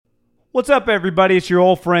What's up, everybody? It's your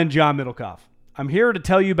old friend, John Middlecoff. I'm here to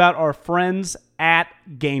tell you about our friends at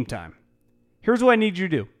Game Time. Here's what I need you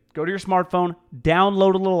to do. Go to your smartphone,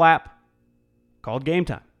 download a little app called Game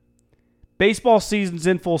Time. Baseball season's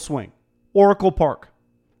in full swing. Oracle Park.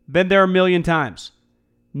 Been there a million times.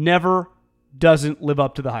 Never doesn't live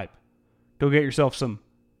up to the hype. Go get yourself some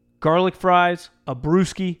garlic fries, a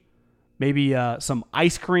brewski, maybe some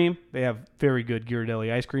ice cream. They have very good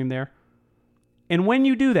Ghirardelli ice cream there. And when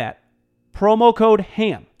you do that, promo code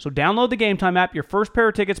HAM. So download the Game Time app. Your first pair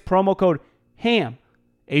of tickets, promo code HAM,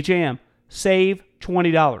 H-A-M, save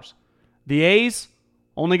 $20. The A's,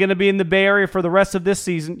 only going to be in the Bay Area for the rest of this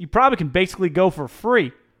season. You probably can basically go for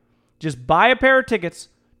free. Just buy a pair of tickets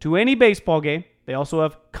to any baseball game. They also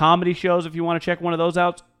have comedy shows if you want to check one of those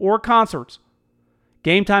out, or concerts.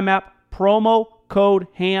 Game Time app, promo code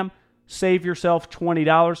HAM, save yourself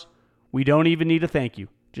 $20. We don't even need a thank you.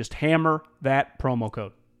 Just hammer that promo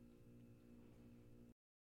code.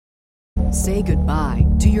 Say goodbye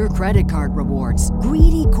to your credit card rewards.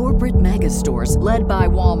 Greedy corporate mega stores, led by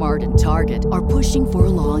Walmart and Target, are pushing for a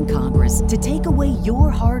law in Congress to take away your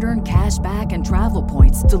hard-earned cash back and travel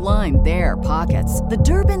points to line their pockets. The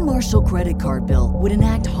Durbin-Marshall credit card bill would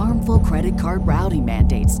enact harmful credit card routing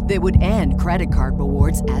mandates that would end credit card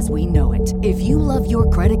rewards as we know it. If you love your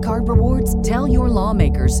credit card rewards, tell your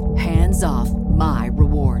lawmakers, hands off my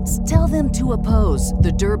rewards. Tell them to oppose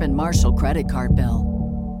the Durbin-Marshall credit card bill.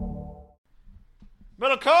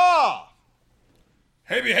 Middle call.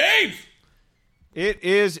 Hey, behave! It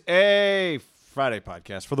is a Friday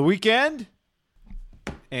podcast for the weekend.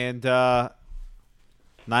 And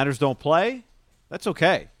Niners don't play. That's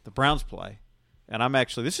okay. The Browns play. And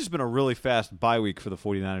this has been a really fast bye week for the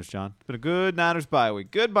 49ers, John. It's been a good Niners bye week.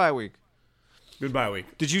 Good bye week. Good bye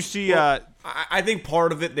week. Did you see... I think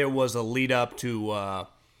part of it, there was a lead up to...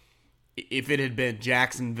 if it had been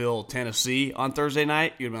Jacksonville, Tennessee on Thursday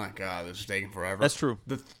night, you'd be like, God, this is taking forever. That's true.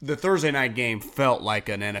 The Thursday night game felt like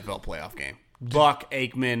an NFL playoff game. Buck,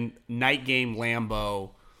 Aikman, night game,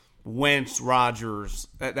 Lambeau, Wentz, Rodgers.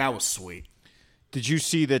 That was sweet. Did you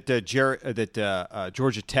see that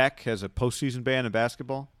Georgia Tech has a postseason ban in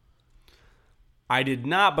basketball? I did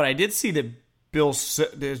not, but I did see that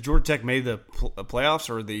has Georgia Tech made the playoffs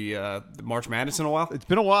or the March Madness in a while? It's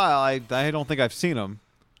been a while. I don't think I've seen them.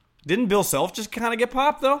 Didn't Bill Self just kind of get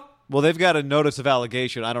popped, though? Well, they've got a notice of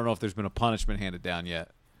allegation. I don't know if there's been a punishment handed down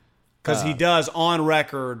yet. Because he does, on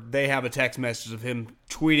record, they have a text message of him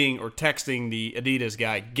tweeting or texting the Adidas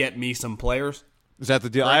guy, get me some players. Is that the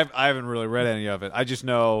deal? Right. I haven't really read any of it. I just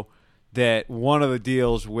know that one of the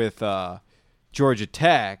deals with Georgia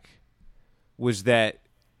Tech was that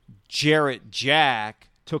Jarrett Jack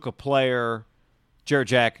took a player... Jarrett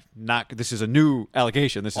Jack, this is a new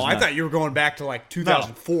allegation. I thought you were going back to like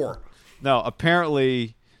 2004. No,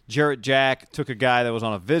 apparently Jarrett Jack took a guy that was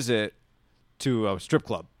on a visit to a strip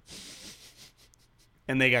club.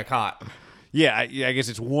 And they got caught. Yeah, I guess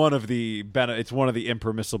it's one of the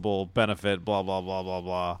impermissible benefit, blah, blah, blah, blah,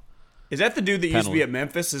 blah. Is that the dude that used to be at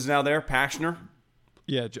Memphis is now there, Pashner?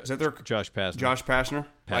 Yeah, is that their Josh Pastner. Josh Pastner?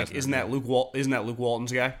 Like, isn't that Luke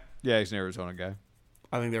Walton's guy? Yeah, he's an Arizona guy.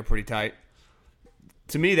 I think they're pretty tight.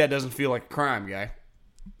 To me, that doesn't feel like a crime, guy.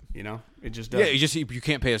 You know, it just doesn't. Yeah, you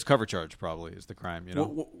can't pay his cover charge. Probably is the crime. You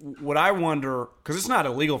know, what I wonder, because it's not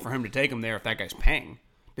illegal for him to take him there if that guy's paying.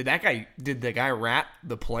 Did the guy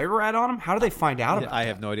the player rat on him? How did they find out about that? I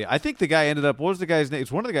have no idea. I think the guy ended up. What was the guy's name?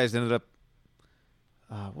 It's one of the guys that ended up.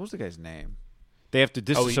 What was the guy's name? They have to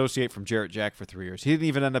disassociate from Jarrett Jack for 3 years. He didn't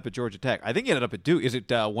even end up at Georgia Tech. I think he ended up at Duke. Is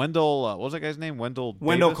it Wendell? What was that guy's name? Wendell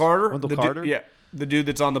Carter. Wendell Carter. Yeah, the dude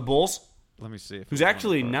that's on the Bulls. Let me see. Who's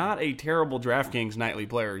actually not a terrible DraftKings nightly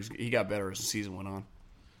player. He got better as the season went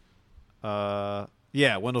on.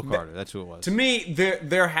 Yeah, Wendell Carter. That's who it was. To me,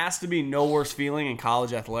 there has to be no worse feeling in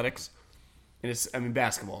college athletics. And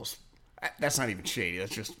basketball's. That's not even shady.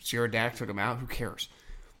 That's just Jarrett Jack took him out. Who cares?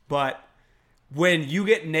 But when you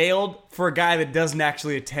get nailed for a guy that doesn't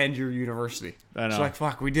actually attend your university. I know. It's like,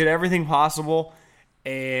 fuck, we did everything possible.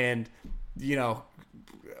 And,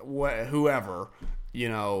 whoever...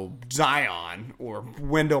 Zion or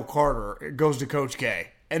Wendell Carter goes to Coach K.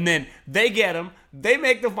 And then they get him, they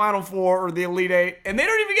make the Final Four or the Elite Eight, and they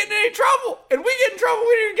don't even get in any trouble. And we get in trouble,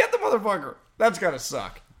 we didn't even get the motherfucker. That's gotta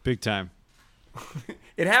suck. Big time.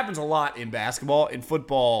 It happens a lot in basketball. In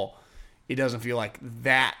football, it doesn't feel like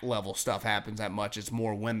that level stuff happens that much. It's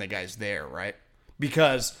more when the guy's there, right?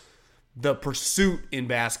 Because the pursuit in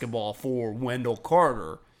basketball for Wendell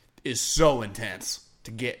Carter is so intense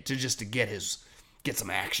to get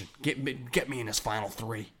some action. Get me in his final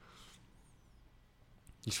three.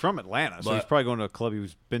 He's from Atlanta, so he's probably going to a club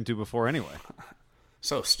he's been to before anyway.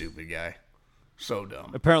 So stupid, guy. So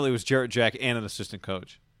dumb. Apparently, it was Jarrett Jack and an assistant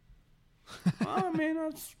coach. I mean,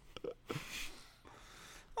 that's...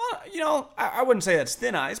 I wouldn't say that's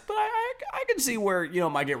thin ice, but I can see where, it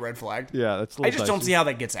might get red flagged. Yeah, that's a I little just don't dicey. see how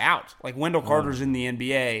that gets out. Like, Wendell Carter's in the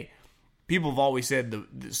NBA. People have always said,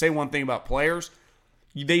 say one thing about players,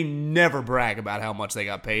 they never brag about how much they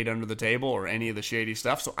got paid under the table or any of the shady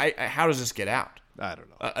stuff. So how does this get out? I don't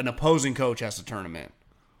know. An opposing coach has to turn him in.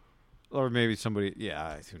 Or maybe somebody,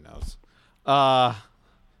 who knows. All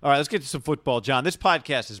right, let's get to some football, John. This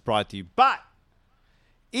podcast is brought to you by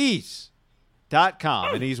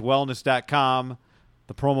Ease.com and EaseWellness.com.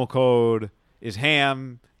 The promo code is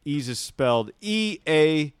HAM. Ease is spelled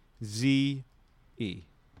EAZE.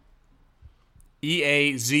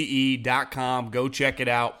 EAZE.com. Go check it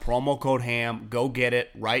out. Promo code HAM. Go get it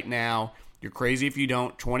right now. You're crazy if you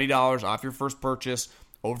don't. $20 off your first purchase.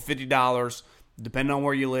 Over $50. Depending on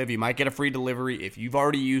where you live, you might get a free delivery. If you've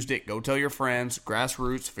already used it, go tell your friends.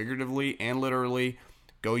 Grassroots, figuratively and literally.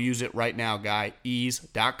 Go use it right now, guy.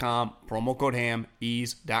 Ease.com. Promo code HAM.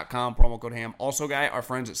 Ease.com. Promo code HAM. Also, guy, our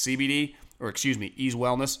friends at CBD, Ease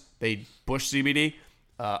Wellness, they push CBD.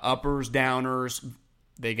 Uppers, downers.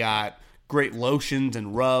 They got great lotions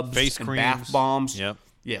and rubs Face and creams. bath bombs. Yep.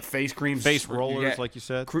 Yeah, face creams. Face rollers, like you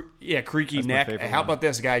said. Creaky That's my neck. favorite How one. about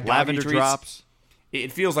this, guy? Doggy Lavender treats. drops.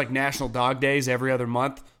 It feels like National Dog Days every other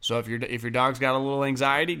month. So if your dog's got a little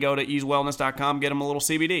anxiety, go to easewellness.com, get him a little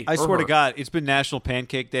CBD. I or swear to her. God, it's been National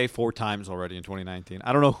Pancake Day 4 times already in 2019.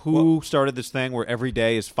 I don't know who started this thing where every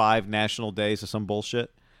day is 5 national days of some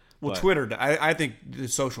bullshit. Well, But- Twitter, I think the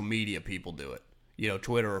social media people do it.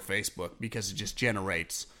 Twitter or Facebook, because it just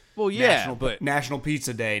generates. Well, yeah, National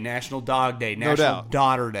Pizza Day, National Dog Day, No National doubt.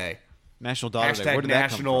 Daughter Day, National Daughter Day. Where hashtag did that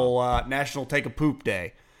come from? National Take a Poop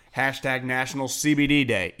Day, hashtag National CBD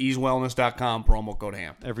Day, easewellness.com, promo code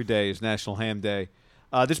HAM. Every day is National Ham Day.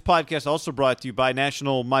 This podcast also brought to you by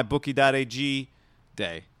National MyBookie.ag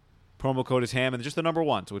Day. Promo code is HAM and just the number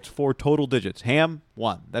 1, so it's 4 total digits.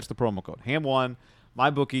 HAM1. That's the promo code. HAM1.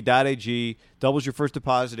 MyBookie.ag doubles your first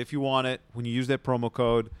deposit if you want it when you use that promo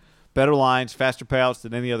code. Better lines, faster payouts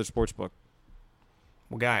than any other sports book.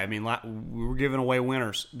 Well, guy, we were giving away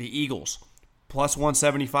winners. The Eagles, plus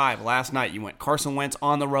 175. Last night, you went Carson Wentz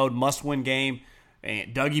on the road, must-win game.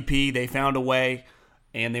 And Dougie P, they found a way,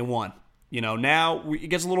 and they won. Now it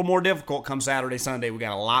gets a little more difficult come Saturday, Sunday. We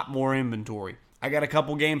got a lot more inventory. I got a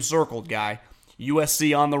couple games circled, guy.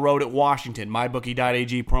 USC on the road at Washington.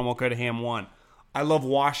 MyBookie.ag, promo code HAM1. I love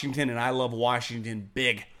Washington, and I love Washington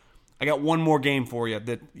big. I got one more game for you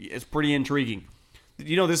that is pretty intriguing.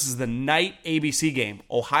 This is the night ABC game.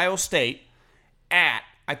 Ohio State I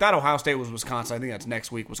thought Ohio State was Wisconsin. I think that's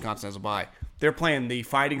next week. Wisconsin has a bye. They're playing the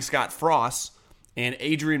Fighting Scott Frost and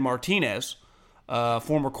Adrian Martinez,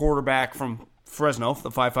 former quarterback from Fresno, the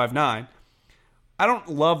 5.59. I don't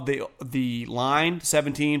love the line,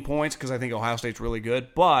 17 points, because I think Ohio State's really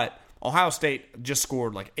good. But Ohio State just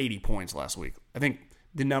scored like 80 points last week. I think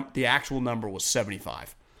the actual number was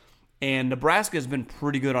 75. And Nebraska has been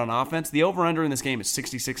pretty good on offense. The over-under in this game is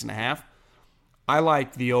 66.5. I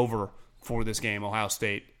like the over for this game, Ohio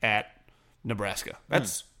State at Nebraska.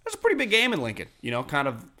 That's a pretty big game in Lincoln.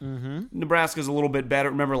 Nebraska's a little bit better.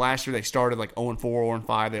 Remember last year they started like 0-4,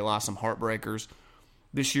 0-5. They lost some heartbreakers.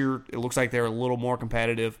 This year it looks like they're a little more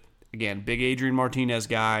competitive. Again, big Adrian Martinez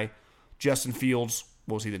guy. Justin Fields,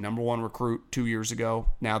 was he the number 1 recruit 2 years ago?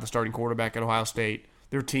 Now the starting quarterback at Ohio State.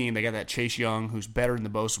 Their team, they got that Chase Young, who's better than the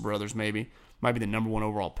Bosa brothers, maybe. Might be the number 1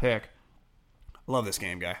 overall pick. Love this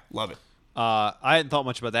game, guy. Love it. I hadn't thought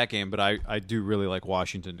much about that game, but I do really like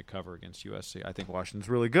Washington to cover against USC. I think Washington's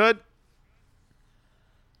really good.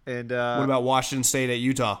 And What about Washington State at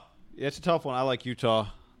Utah? Yeah, it's a tough one. I like Utah,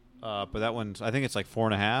 but that one's, I think it's like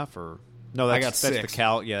 4.5 or no. I got That's 6. the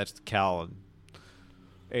Cal. Yeah, that's the Cal, and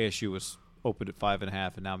ASU was opened at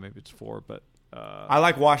 5.5, and now maybe it's 4. But I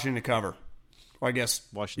like Washington to cover. Well, I guess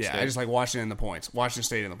Washington Yeah, State. I just like Washington in the points. Washington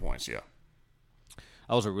State in the points. Yeah.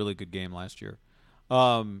 that was a really good game last year.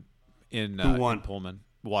 In Who won? in Pullman,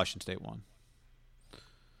 Washington State won.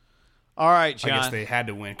 All right, John. I guess they had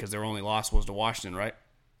to win because their only loss was to Washington, right?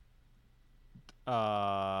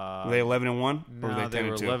 Were they 11-1? Or No, were they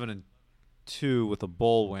were 10-2? 11-2 with a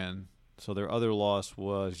bowl win. So their other loss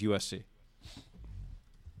was USC.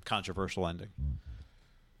 Controversial ending.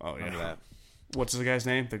 Oh yeah. Remember that? What's the guy's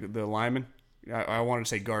name? The lineman. I wanted to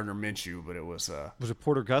say Gardner Minshew, but it was Was it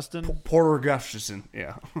Porter Gustin? Porter Gustafson.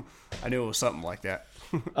 Yeah, I knew it was something like that.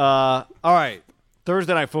 All right.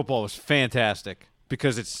 Thursday Night Football was fantastic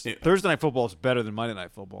because Yeah. Thursday Night Football is better than Monday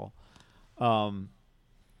Night Football.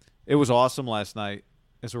 It was awesome last night.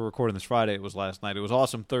 As we're recording this Friday, it was last night. It was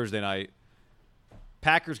awesome Thursday night.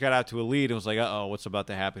 Packers got out to a lead and was like, uh-oh, what's about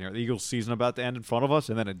to happen here? The Eagles' season about to end in front of us,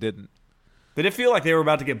 and then it didn't. Did it feel like they were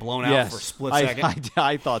about to get blown out for a split second?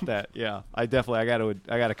 I thought that. Yeah, I got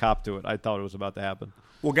to cop to it. I thought it was about to happen.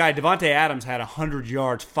 Well, Devontae Adams had 100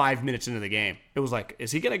 yards 5 minutes into the game. It was like,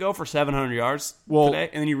 is he going to go for 700 yards today?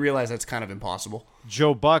 And then you realize that's kind of impossible.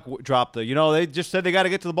 Joe Buck dropped they just said they got to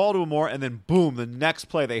get to the ball to him more, and then boom, the next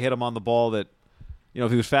play they hit him on the ball that,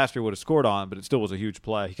 if he was faster, he would have scored on, but it still was a huge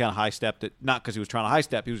play. He kind of high-stepped it, not because he was trying to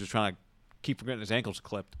high-step, he was just trying to keep from getting his ankles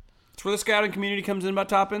clipped. It's where the scouting community comes in about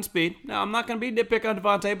top-end speed. Now, I'm not going to be nitpick on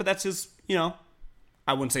Devontae, but that's his,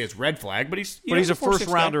 I wouldn't say it's red flag, but he's a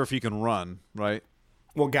first-rounder if he can run, right?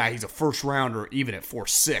 Well, he's a first-rounder even at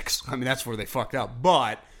 4.6. I mean, that's where they fucked up.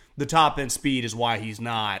 But the top-end speed is why he's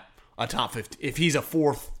not a top 50. If he's a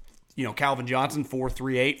fourth, Calvin Johnson,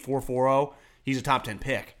 4.38, 4.40, he's a top 10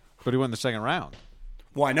 pick. But he went in the second round.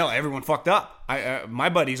 Well, I know. Everyone fucked up. My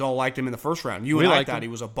buddies all liked him in the first round. You and I thought he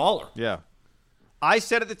was a baller. Yeah. I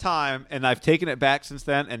said at the time, and I've taken it back since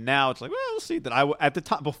then, and now it's like, well, we'll see. That at the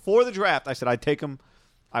time, before the draft, I said I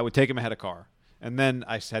would take him ahead of Carr. And then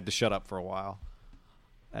I had to shut up for a while.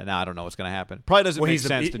 And now I don't know what's going to happen. Probably doesn't make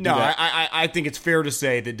sense to do that. I think it's fair to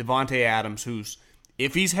say that Devontae Adams,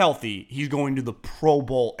 if he's healthy, he's going to the Pro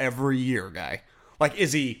Bowl every year, guy. Like,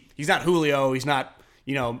 he's not Julio, he's not,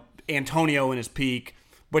 Antonio in his peak,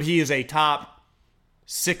 but he is a top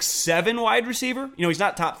 6-7 wide receiver. He's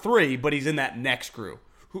not top 3, but he's in that next crew.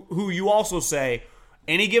 Who you also say,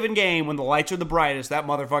 any given game when the lights are the brightest, that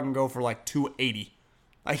motherfucker can go for like 280.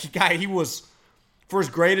 Like, he was, for as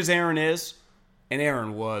great as Aaron is, and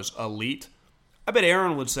Aaron was elite, I bet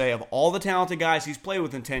Aaron would say of all the talented guys he's played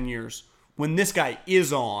with in 10 years, when this guy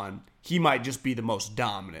is on, he might just be the most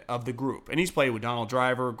dominant of the group. And he's played with Donald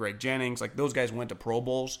Driver, Greg Jennings, like those guys went to Pro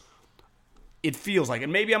Bowls. It feels like,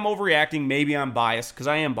 and maybe I'm overreacting, maybe I'm biased, because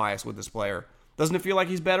I am biased with this player. Doesn't it feel like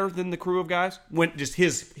he's better than the crew of guys? When just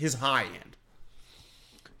his high end.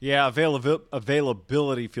 Yeah,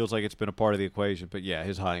 availability feels like it's been a part of the equation, but yeah,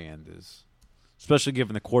 his high end is, especially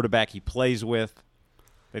given the quarterback he plays with,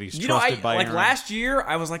 that he's trusted by Aaron. Last year,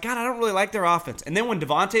 I was like, God, I don't really like their offense. And then when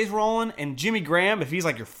Devontae's rolling, and Jimmy Graham, if he's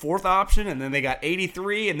like your fourth option, and then they got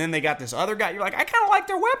 83, and then they got this other guy, you're like, I kind of like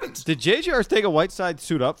their weapons. Did J.J. Arcega-Whiteside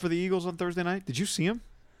suit up for the Eagles on Thursday night? Did you see him?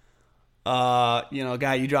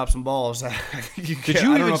 Guy, you dropped some balls. Did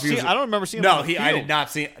you even see him? I don't remember seeing him on the field. I did not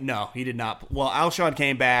see. No, he did not. Well, Alshon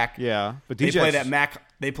came back. Yeah, but they play that Mac.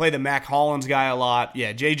 They play the Mac Hollins guy a lot.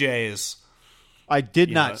 Yeah, JJ is. I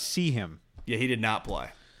did not see him. Yeah, he did not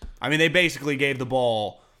play. I mean, they basically gave the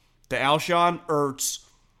ball to Alshon, Ertz,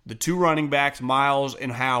 the two running backs, Miles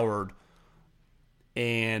and Howard.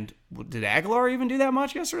 And did Aguilar even do that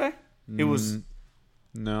much yesterday? It was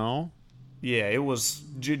no. Yeah, it was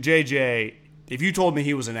JJ. If you told me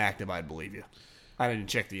he was inactive, I'd believe you. I didn't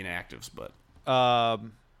check the inactives, but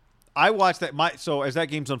I watched that. So as that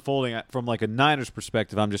game's unfolding, from like a Niners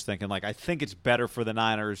perspective, I'm just thinking I think it's better for the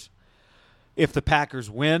Niners if the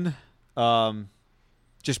Packers win.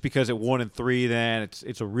 Just because at 1-3, then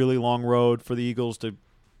it's a really long road for the Eagles to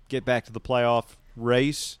get back to the playoff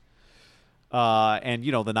race. And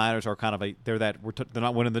the Niners are kind of they're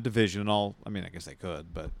not winning the division and all. I mean, I guess they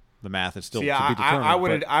could, but the math is still to be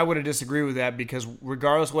determined. I would disagree with that because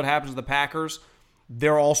regardless of what happens to the Packers,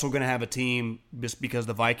 they're also going to have a team just because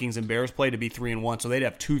the Vikings and Bears play to be 3-1, so they'd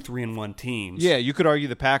have 2 3-1 teams. Yeah, you could argue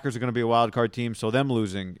the Packers are going to be a wild card team, so them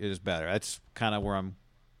losing is better. That's kind of where I'm.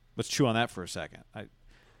 Let's chew on that for a second.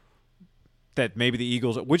 That maybe the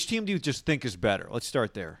Eagles. Which team do you just think is better? Let's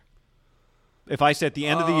start there. If I said at the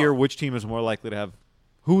end of the year, which team is more likely to have?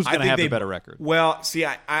 Who's going to have the better record? Well, see,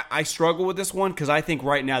 I struggle with this one because I think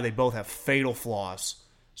right now they both have fatal flaws.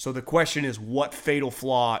 So the question is, what fatal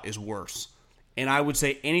flaw is worse? And I would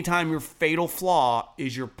say anytime your fatal flaw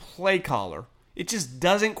is your play caller, it just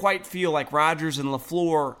doesn't quite feel like Rodgers and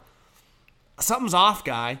LaFleur. Something's off,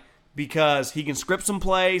 guy, because he can script some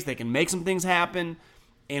plays, they can make some things happen,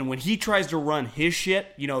 and when he tries to run his shit,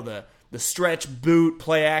 the stretch, boot,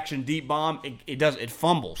 play action, deep bomb, it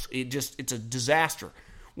fumbles. It's a disaster.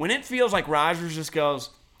 When it feels like Rodgers just goes,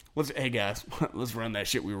 hey guys, let's run that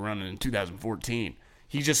shit we were running in 2014.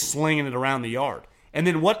 He's just slinging it around the yard. And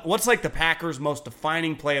then what's like the Packers' most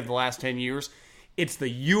defining play of the last 10 years? It's the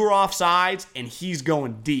you're offsides and he's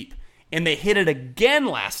going deep. And they hit it again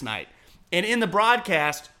last night. And in the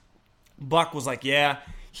broadcast, Buck was like, yeah,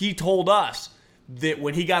 he told us that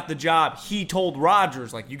when he got the job, he told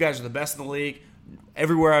Rodgers, you guys are the best in the league.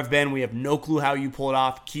 Everywhere I've been, we have no clue how you pull it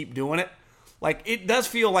off. Keep doing it. It does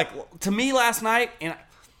feel like, to me last night, and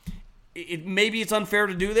maybe it's unfair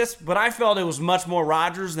to do this, but I felt it was much more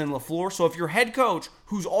Rodgers than LaFleur. So if your head coach,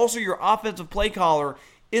 who's also your offensive play caller,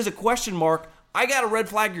 is a question mark, I got to red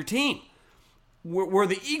flag your team. Where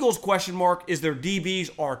the Eagles' question mark is their DBs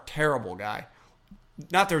are terrible, guy.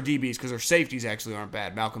 Not their DBs, because their safeties actually aren't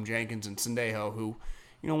bad. Malcolm Jenkins and Sendejo, who,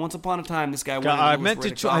 once upon a time, this guy went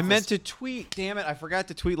into I Louis meant to tweet. Damn it! I forgot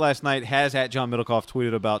to tweet last night. Has at John Middlecoff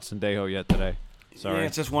tweeted about Sendejo yet today? Sorry, Yeah,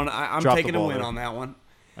 it's just one. I'm Dropped taking the a ball win there. on that one.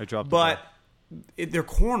 I dropped. But their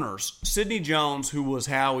corners, Sidney Jones, who was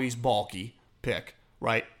Howie's bulky pick,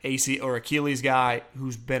 right? AC or Achilles guy,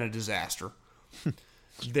 who's been a disaster.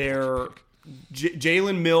 Their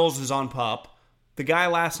Jalen Mills is on PUP. The guy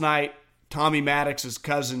last night, Tommy Maddox's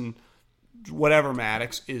cousin, whatever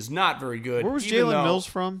Maddox, is not very good. Where was even Jalen though Mills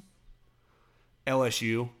from?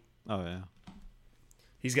 LSU. Oh yeah.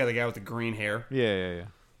 He's got the guy with the green hair. Yeah.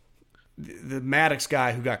 The Maddox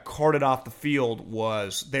guy who got carted off the field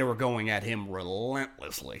they were going at him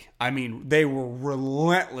relentlessly. I mean, they were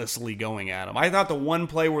relentlessly going at him. I thought the one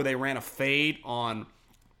play where they ran a fade on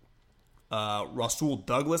Rasul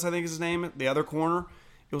Douglas, I think is his name, the other corner,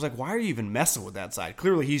 it was like, why are you even messing with that side?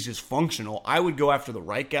 Clearly he's just functional. I would go after the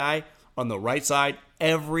right guy on the right side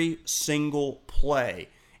every single play.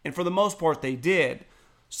 And for the most part, they did.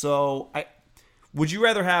 So would you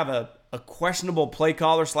rather have a questionable play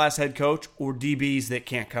caller / head coach or DBs that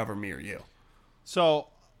can't cover me or you? So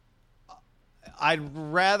I'd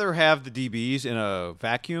rather have the DBs in a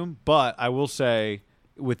vacuum, but I will say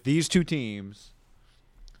with these two teams,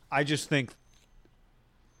 I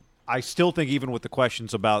still think even with the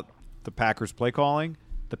questions about the Packers play calling,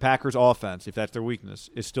 the Packers offense, if that's their weakness,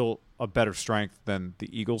 is still a better strength than the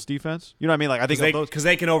Eagles defense. You know what I mean? Like I think because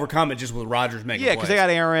they can overcome it just with Rodgers making plays. Because they got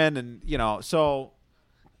Aaron and so.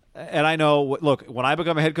 And I know, look, when I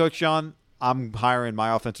become a head coach, John, I'm hiring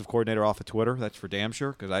my offensive coordinator off of Twitter. That's for damn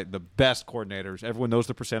sure, because the best coordinators, everyone knows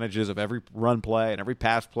the percentages of every run play and every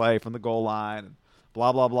pass play from the goal line, and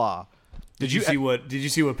blah blah blah. Did you see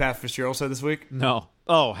what Pat Fitzgerald said this week? No.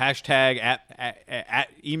 Oh, hashtag at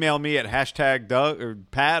email me at hashtag Doug or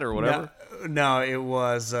Pat or whatever. No, it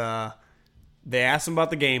was. They asked him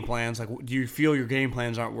about the game plans. Like, do you feel your game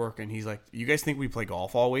plans aren't working? He's like, you guys think we play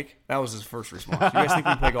golf all week? That was his first response. You guys think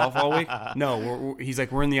we play golf all week? No. He's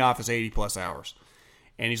like, we're in the office 80-plus hours.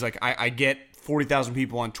 And he's like, I get 40,000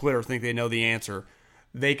 people on Twitter think they know the answer.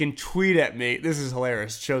 They can tweet at me. This is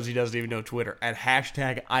hilarious. It shows he doesn't even know Twitter. At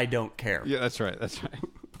hashtag I don't care. Yeah, that's right.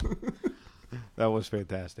 That was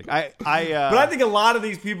fantastic. But I think a lot of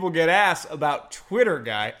these people get asked about Twitter,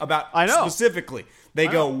 guy, I know. Specifically. They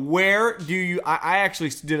go, where do you... I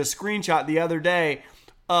actually did a screenshot the other day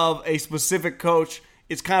of a specific coach.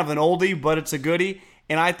 It's kind of an oldie, but it's a goodie.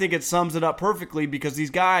 And I think it sums it up perfectly because these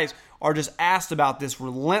guys are just asked about this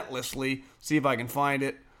relentlessly. See if I can find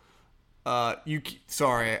it.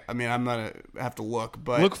 Sorry, I mean, I'm going to have to look.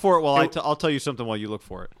 But look for it while I'll tell you something while you look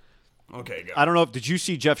for it. Okay, go. I don't know. Did you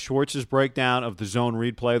see Jeff Schwartz's breakdown of the zone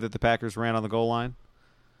read play that the Packers ran on the goal line?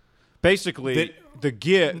 Basically,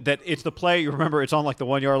 it's the play. You remember, it's on like the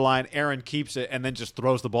 1 yard line. Aaron keeps it and then just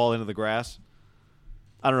throws the ball into the grass.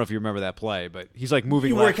 I don't know if you remember that play, but he's like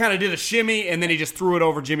moving. Where he kind of did a shimmy and then he just threw it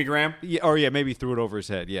over Jimmy Graham. Yeah, maybe he threw it over his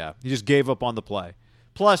head. Yeah, he just gave up on the play.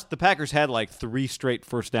 Plus, the Packers had like 3 straight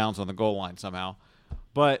first downs on the goal line somehow.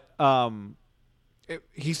 But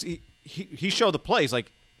he showed the plays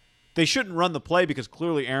like. They shouldn't run the play because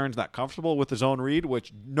clearly Aaron's not comfortable with his own read,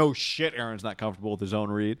 which no shit Aaron's not comfortable with his own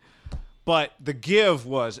read. But the give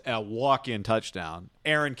was a walk-in touchdown.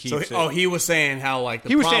 Aaron keeps it. Oh, he was saying how like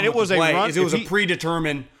he was saying it was a run. It was a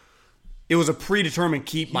predetermined. It was a predetermined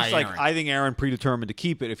keep by Aaron. Aaron. I think Aaron predetermined to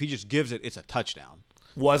keep it. If he just gives it, it's a touchdown.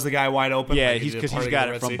 Was the guy wide open? Yeah, because he's got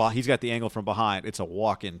it from behind. He's got the angle from behind. It's a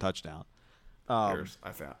walk-in touchdown. I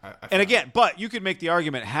found and again, but you could make the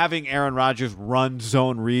argument having Aaron Rodgers run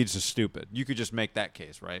zone reads is stupid. You could just make that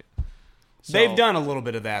case, right? So, they've done a little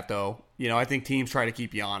bit of that, though. I think teams try to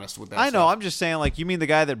keep you honest with that. I know. I'm just saying, like, you mean the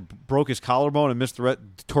guy that broke his collarbone and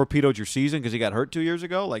torpedoed your season because he got hurt 2 years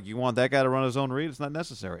ago? Like, you want that guy to run his own read? It's not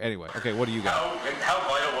necessary. Anyway, okay, what do you got? How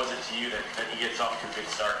vital was it to you that he gets off to a good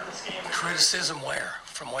start in this game? Criticism where?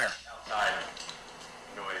 From where? Outside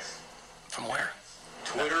noise. From where?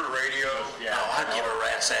 Twitter, radio. Yeah. Oh, I'd give a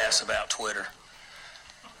rat's ass about Twitter.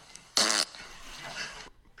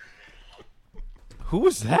 Who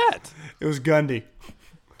was that? It was Gundy.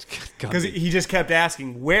 Because he just kept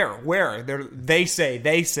asking, where? They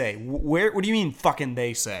say. Where? What do you mean fucking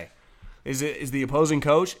they say? Is the opposing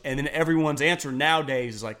coach? And then everyone's answer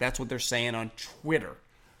nowadays is like, that's what they're saying on Twitter.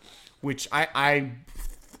 Which I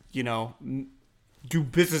do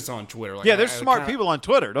business on Twitter. Like, yeah, there's smart people on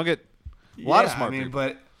Twitter. Don't get a lot of smart people.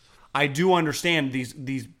 But I do understand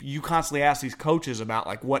these. You constantly ask these coaches about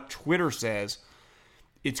like what Twitter says.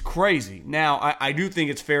 It's crazy. Now, I do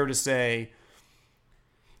think it's fair to say,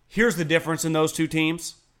 here's the difference in those two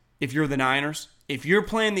teams. If you're the Niners, if you're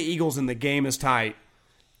playing the Eagles and the game is tight,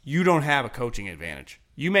 you don't have a coaching advantage.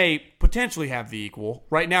 You may potentially have the equal.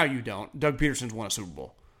 Right now, you don't. Doug Peterson's won a Super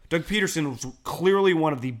Bowl. Doug Peterson was clearly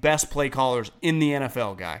one of the best play callers in the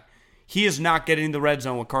NFL, guy. He is not getting in the red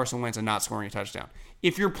zone with Carson Wentz and not scoring a touchdown.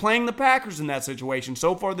 If you're playing the Packers in that situation,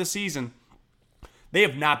 so far this season, they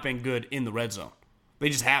have not been good in the red zone. They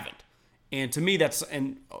just haven't. And to me,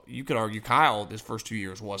 and you could argue Kyle, his first 2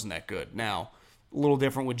 years wasn't that good. Now, a little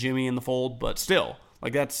different with Jimmy in the fold, but still,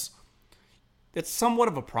 like that's somewhat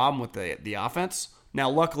of a problem with the offense. Now,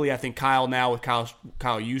 luckily, I think Kyle now with Kyle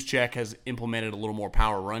Juszczyk has implemented a little more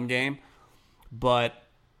power run game. But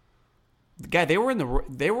guy, they were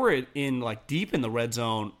in like deep in the red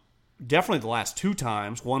zone. Definitely the last two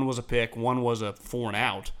times. One was a pick, one was a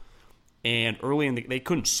 4-and-out, and early they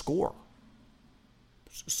couldn't score.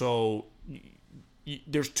 So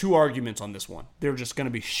there's two arguments on this one. They're just going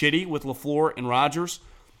to be shitty with LaFleur and Rodgers.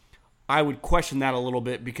 I would question that a little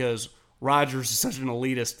bit because Rodgers is such an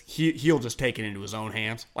elitist. He'll just take it into his own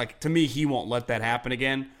hands. Like, to me, he won't let that happen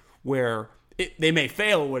again, where they may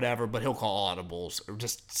fail or whatever, but he'll call audibles or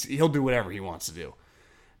just he'll do whatever he wants to do.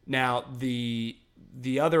 Now, the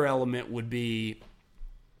other element would be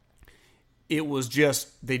it was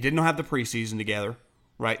just they didn't have the preseason together,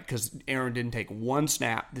 right? Because Aaron didn't take one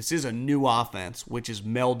snap. This is a new offense, which is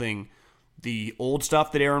melding the old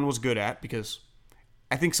stuff that Aaron was good at, because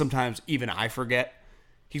I think sometimes even I forget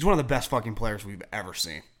he's one of the best fucking players we've ever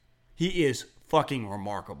seen. He is fucking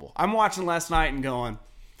remarkable. I'm watching last night and going,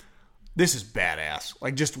 this is badass.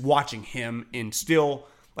 Like, just watching him in still,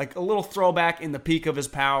 like, a little throwback in the peak of his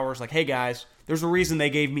powers. Like, hey, guys, there's a reason they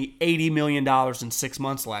gave me $80 million in 6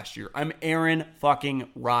 months last year. I'm Aaron fucking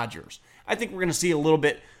Rodgers. I think we're going to see a little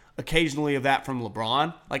bit occasionally of that from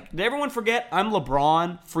LeBron. Like, did everyone forget I'm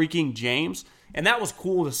LeBron freaking James? And that was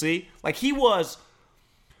cool to see. Like,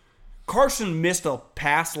 Carson missed a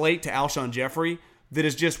pass late to Alshon Jeffrey that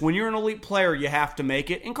is just, when you're an elite player, you have to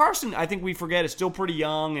make it. And Carson, I think we forget, is still pretty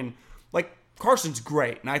young. And, like, Carson's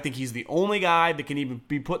great. And I think he's the only guy that can even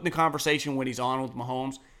be put in the conversation when he's on with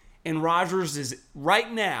Mahomes. And Rodgers is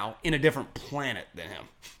right now in a different planet than him.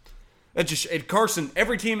 That's just Carson.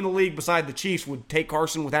 Every team in the league beside the Chiefs would take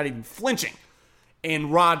Carson without even flinching.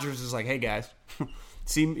 And Rodgers is like, hey, guys,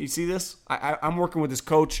 you see this? I'm working with this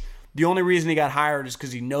coach. The only reason he got hired is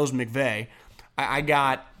because he knows McVay.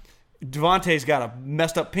 Devontae's got a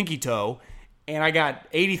messed up pinky toe, and I got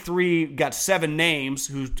 83, got 7 names,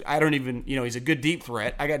 who I don't even, he's a good deep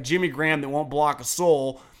threat. I got Jimmy Graham that won't block a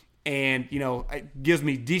soul, and, it gives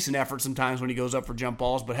me decent effort sometimes when he goes up for jump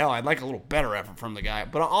balls, but hell, I'd like a little better effort from the guy.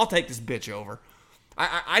 But I'll take this bitch over.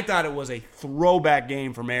 I thought it was a throwback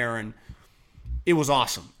game from Aaron. It was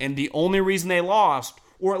awesome. And the only reason they lost,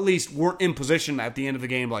 or at least weren't in position at the end of the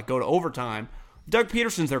game to like go to overtime, Doug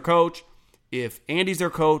Peterson's their coach. If Andy's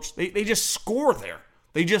their coach, they just score there.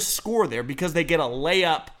 They just score there because they get a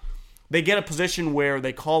layup. They get a position where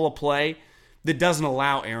they call a play that doesn't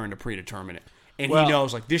allow Aaron to predetermine it. And he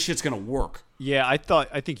knows, like, this shit's going to work. Yeah, I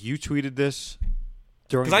think you tweeted this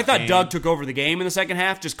during because I thought Doug took over the game in the second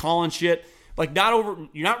half, just calling shit. Like,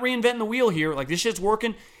 you're not reinventing the wheel here. Like, this shit's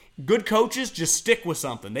working. Good coaches just stick with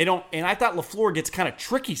something. They don't. And I thought LaFleur gets kind of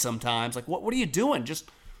tricky sometimes. Like, what are you doing? Just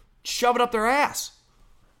shove it up their ass.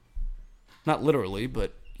 Not literally,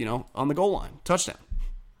 but, on the goal line. Touchdown.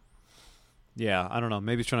 Yeah, I don't know.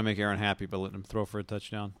 Maybe he's trying to make Aaron happy by letting him throw for a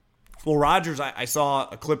touchdown. Well, Rodgers, I saw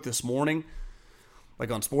a clip this morning, like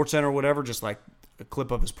on SportsCenter or whatever, just like a clip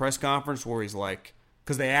of his press conference where he's like,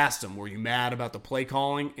 because they asked him, were you mad about the play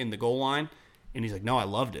calling in the goal line? And he's like, no, I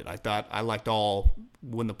loved it. I thought I liked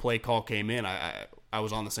when the play call came in, I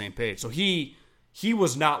was on the same page. So he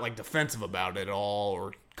was not like defensive about it at all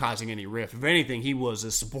or causing any rift. If anything, he was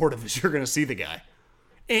as supportive as you're going to see the guy.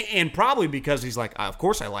 And probably because he's like, of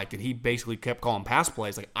course I liked it. He basically kept calling pass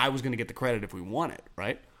plays. Like, I was going to get the credit if we won it,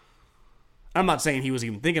 right? I'm not saying he was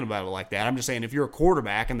even thinking about it like that. I'm just saying if you're a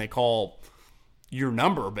quarterback and they call your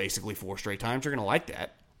number basically 4 straight times, you're going to like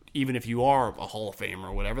that. Even if you are a Hall of Famer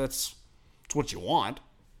or whatever, it's what you want.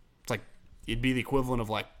 It's like, it'd be the equivalent of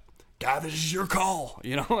like, God, this is your call.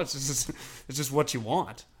 It's just what you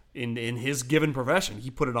want in his given profession. He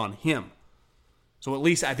put it on him. So at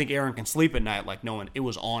least I think Aaron can sleep at night like knowing it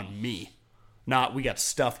was on me. Not we got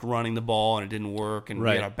stuffed running the ball and it didn't work and we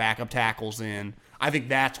got our backup tackles in. I think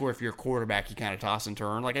that's where if you're a quarterback, you kind of toss and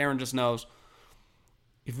turn. Like Aaron just knows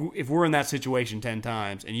if we're in that situation 10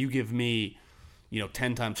 times and you give me,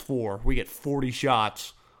 10 times 4, we get 40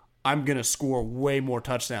 shots. I'm going to score way more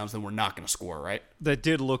touchdowns than we're not going to score, right? That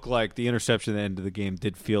did look like the interception at the end of the game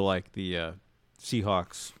did feel like the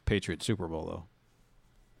Seahawks-Patriots Super Bowl, though.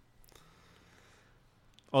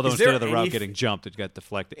 Although Is instead there of the route any- getting jumped, it got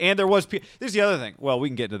deflected. And there was – this is the other thing. Well, we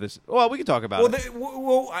can get into this. Well, we can talk about it.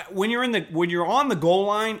 When you're on the goal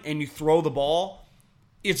line and you throw the ball,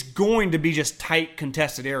 it's going to be just tight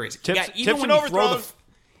contested areas. Tips even and when you throw overthrows.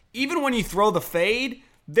 even when you throw the fade,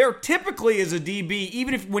 there typically is a DB.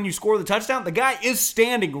 Even if when you score the touchdown, the guy is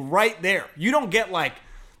standing right there. You don't get like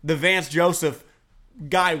the Vance Joseph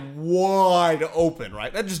guy wide open,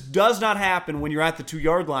 right? That just does not happen when you're at the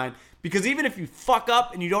 2-yard line. Because even if you fuck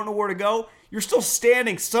up and you don't know where to go, you're still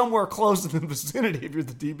standing somewhere close in the vicinity if you're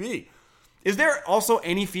the DB. Is there also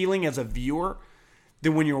any feeling as a viewer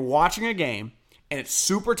that when you're watching a game and it's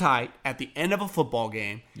super tight at the end of a football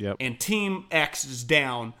game Yep. and Team X is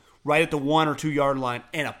down right at the 1 or 2 yard line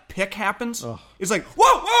and a pick happens, it's like,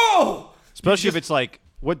 whoa! Especially if it's like,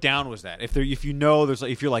 what down was that? If you know there's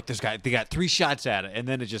like, if you're like, this guy, they got 3 shots at it, and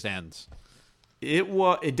then it just ends.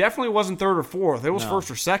 It definitely wasn't third or fourth. It was first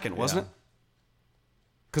or second, wasn't it?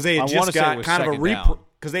 Because they had I just wanna say it got was kind of a second down.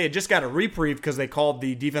 because they had just got a reprieve because they called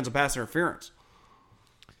the defensive pass interference.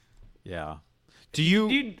 Yeah. Do you?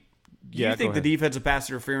 Do you Yeah, go think the ahead. defensive pass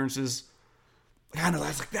interference is? I know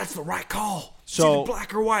that's the right call. So- It's either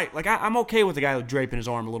black or white. Like I'm okay with the guy draping his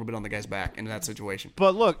arm a little bit on the guy's back in that situation.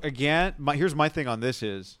 But look, again, here's my thing on this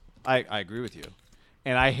is I agree with you.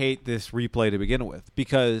 And I hate this replay to begin with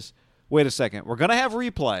because, wait a second, we're going to have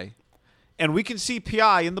replay, and we can see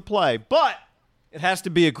PI in the play, but it has to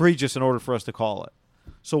be egregious in order for us to call it.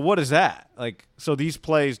 So what is that? Like, so these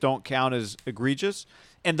plays don't count as egregious?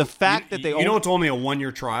 And the fact that they you know it's only a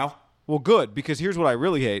 1-year trial. Well, good, because here's what I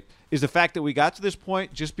really hate is the fact that we got to this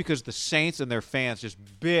point just because the Saints and their fans just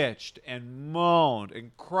bitched and moaned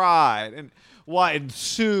and cried and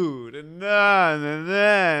sued and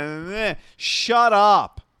shut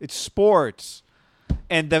up. It's sports.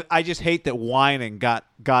 And I just hate that whining got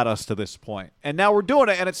us to this point. And now we're doing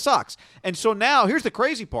it, and it sucks. And so now, here's the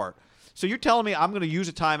crazy part. So you're telling me I'm going to use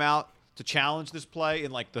a timeout to challenge this play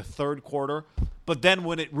in like the third quarter, but then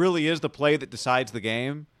when it really is the play that decides the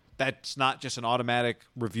game, that's not just an automatic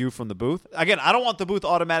review from the booth. Again, I don't want the booth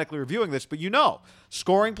automatically reviewing this, but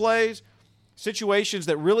scoring plays, situations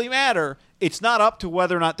that really matter, it's not up to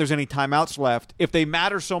whether or not there's any timeouts left. If they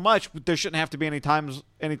matter so much, there shouldn't have to be any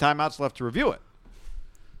timeouts left to review it.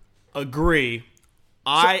 Agree.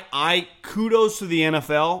 I kudos to the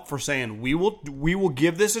NFL for saying we will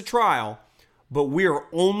give this a trial, but we are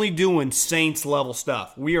only doing Saints level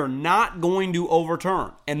stuff. We are not going to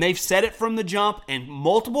overturn. And they've said it from the jump, and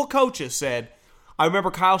multiple coaches said, I remember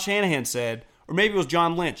Kyle Shanahan said, or maybe it was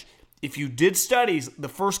John Lynch, if you did studies the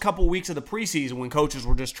first couple weeks of the preseason when coaches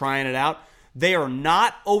were just trying it out, they are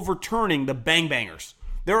not overturning the bang bangers.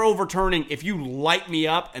 They're overturning if you light me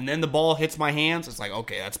up and then the ball hits my hands, it's like,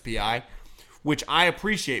 okay, that's PI, which I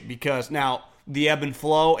appreciate because now the ebb and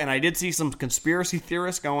flow, and I did see some conspiracy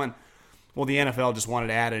theorists going, well, the NFL just wanted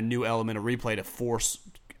to add a new element of replay to force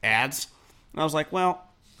ads. And I was like, well,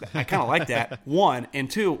 I kind of like that. 1, and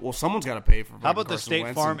 2, well, someone's got to pay for. How about the Carson State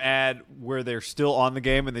Wentz Farm ad where they're still on the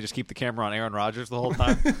game and they just keep the camera on Aaron Rodgers the whole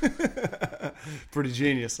time? Pretty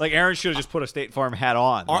genius. Like Aaron should have just put a State Farm hat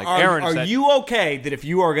on. Like Are Aaron said, you okay that if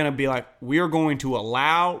you are going to be like, we are going to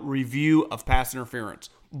allow review of pass interference,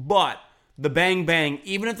 but the bang bang,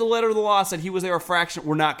 even if the letter of the law said he was there a fraction,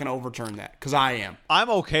 we're not going to overturn that because I am. I'm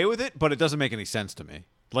okay with it, but it doesn't make any sense to me.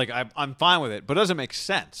 Like I'm fine with it, but it doesn't make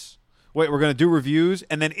sense. Wait, we're going to do reviews,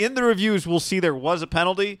 and then in the reviews we'll see there was a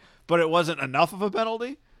penalty, but it wasn't enough of a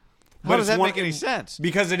penalty? How does that make any sense?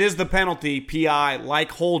 Because it is the penalty, PI,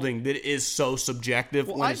 like holding, that is so subjective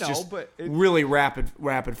Well, when I it's know, just but really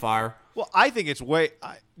rapid fire. Well, I think it's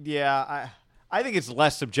I think it's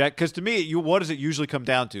less subject because to me, what does it usually come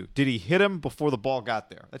down to? Did he hit him before the ball got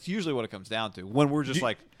there? That's usually what it comes down to. When we're just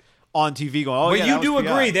like on TV going, oh But yeah, you that do was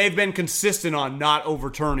PI. agree they've been consistent on not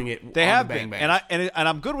overturning it. They on have the bang been, bangs. and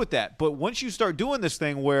I'm good with that. But once you start doing this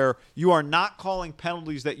thing where you are not calling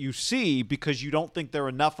penalties that you see because you don't think they're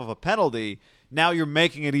enough of a penalty, now you're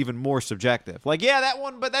making it even more subjective. Like, yeah, that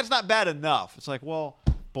one, but that's not bad enough. It's like, well,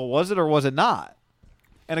 but was it or was it not?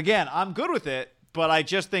 And again, I'm good with it, but I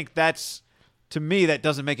just think to me, that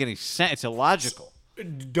doesn't make any sense. It's illogical.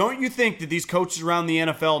 Don't you think that these coaches around the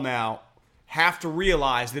NFL now have to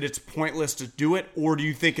realize that it's pointless to do it, or do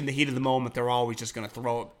you think in the heat of the moment they're always just going to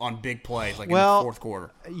throw it on big plays like in the fourth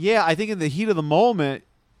quarter? Yeah, I think in the heat of the moment,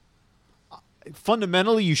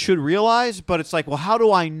 fundamentally you should realize, but it's like, well, how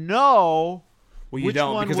do I know? Well, you which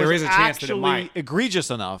don't, one because was there is a chance that it actually might. egregious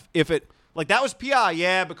enough? If it like that was PI,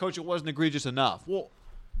 yeah, but coach, it wasn't egregious enough. Well,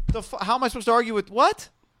 How am I supposed to argue with what?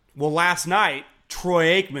 Well, last night,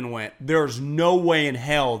 Troy Aikman went, there's no way in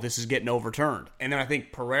hell this is getting overturned. And then I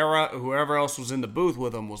think Pereira, whoever else was in the booth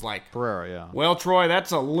with him, was like, Pereira, yeah. well, Troy,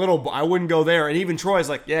 that's a little, I wouldn't go there. And even Troy's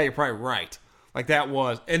like, yeah, you're probably right. Like that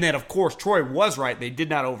was, and then of course, Troy was right. They did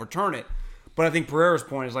not overturn it. But I think Pereira's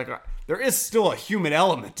point is like, there is still a human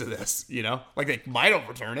element to this, you know? Like they might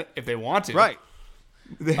overturn it if they want to. Right.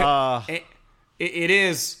 It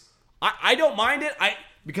is, I don't mind it.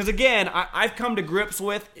 Because again, I've come to grips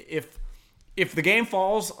with if the game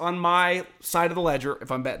falls on my side of the ledger,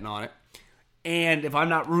 if I'm betting on it, and if I'm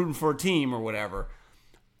not rooting for a team or whatever,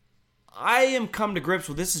 I am come to grips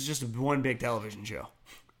with this is just one big television show.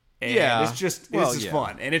 And Yeah. it's just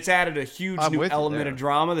fun. And it's added a huge I'm new with you element there. of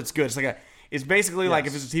drama that's good. It's basically like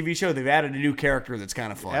if it's a TV show, they've added a new character that's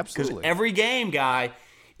kind of fun. Absolutely. Because every game, guy,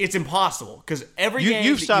 it's impossible. Because every game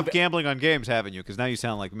You've that stopped gambling on games, haven't you? Because now you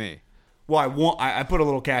sound like me. Well, I put a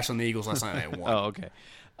little cash on the Eagles last night. And I won. Oh, okay.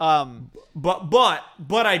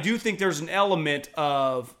 But I do think there's an element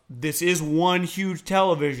of this is one huge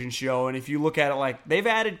television show, and if you look at it like they've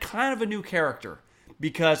added kind of a new character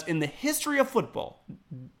because in the history of football,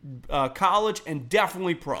 college and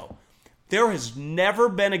definitely pro, there has never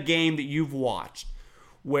been a game that you've watched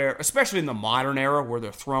where, especially in the modern era, where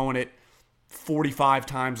they're throwing it 45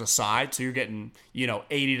 times a side, so you're getting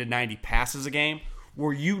 80 to 90 passes a game,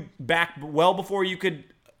 where you back well before you could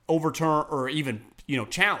overturn or even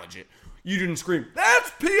challenge it, you didn't scream,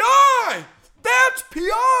 that's PI! That's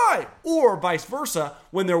PI! Or vice versa,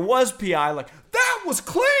 when there was PI, like, that was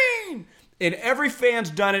clean! And every fan's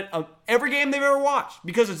done it every game they've ever watched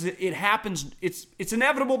because it happens, it's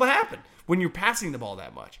inevitable to happen when you're passing the ball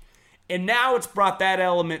that much. And now it's brought that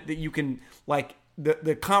element that you can, like,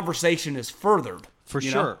 the conversation is furthered. For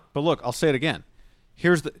sure. But look, I'll say it again.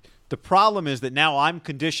 Here's the problem is that now I'm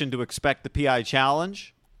conditioned to expect the PI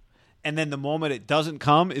challenge, and then the moment it doesn't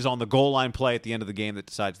come is on the goal line play at the end of the game that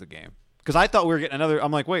decides the game. Because I thought we were getting another.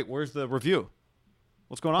 I'm like, wait, where's the review?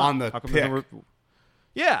 What's going on? On the How come pick. there's no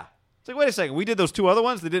yeah. It's like, wait a second. We did those 2 other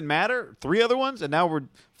ones that didn't matter, 3 other ones, and now we're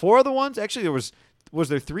 4 other ones. Actually, was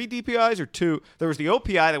there 3 DPIs or 2? There was the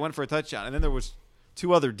OPI that went for a touchdown, and then there was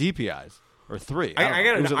 2 other DPIs or 3. I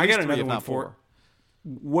got another another one for it.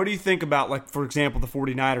 What do you think about, like, for example, the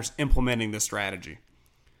 49ers implementing this strategy?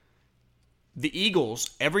 The Eagles,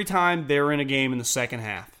 every time they're in a game in the second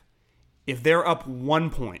half, if they're up 1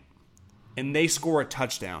 point and they score a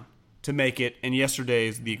touchdown to make it, and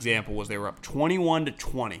yesterday's the example was they were up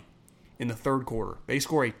 21-20 in the third quarter. They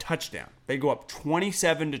score a touchdown. They go up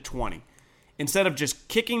 27-20. Instead of just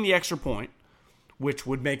kicking the extra point, which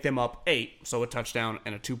would make them up 8, so a touchdown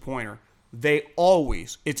and a 2-pointer, they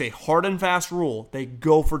always, it's a hard and fast rule, they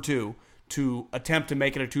go for 2 to attempt to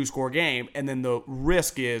make it a 2-score game, and then the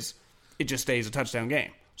risk is it just stays a touchdown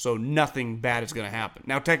game. So nothing bad is going to happen.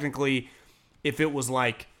 Now, technically, if it was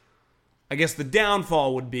like, I guess the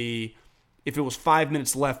downfall would be if it was 5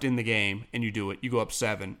 minutes left in the game and you do it, you go up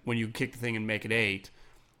 7. When you kick the thing and make it 8,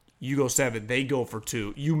 you go 7, they go for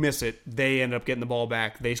 2. You miss it, they end up getting the ball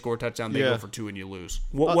back, they score a touchdown, they go for 2, and you lose.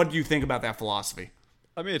 What do you think about that philosophy?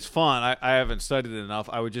 I mean, it's fun. I haven't studied it enough.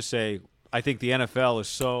 I would just say I think the NFL is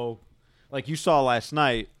so, like you saw last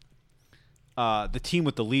night, the team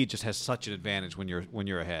with the lead just has such an advantage when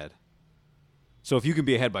you're ahead. So if you can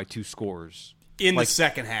be ahead by 2 scores In like, the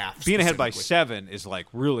second half. being ahead by specifically. 7 is like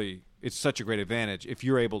really, it's such a great advantage if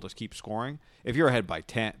you're able to keep scoring. If you're ahead by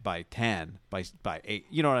 10, by 8,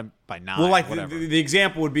 you know what I'm, by 9, Well, like whatever. the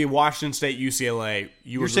example would be Washington State, UCLA.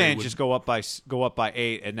 You're saying just go up by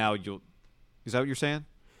 8, and now you'll. Is that what you're saying?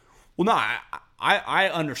 Well, no, I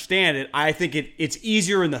understand it. I think it's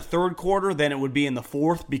easier in the third quarter than it would be in the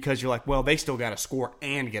fourth because you're like, well, they still got to score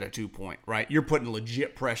and get a 2-point, right? You're putting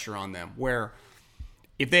legit pressure on them. Where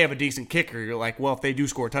if they have a decent kicker, you're like, well, if they do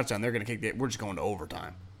score a touchdown, they're going to kick it. We're just going to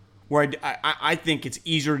overtime. Where I think it's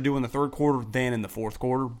easier to do in the third quarter than in the fourth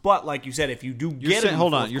quarter. But like you said, if you do get it,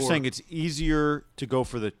 Hold on. You're saying it's easier to go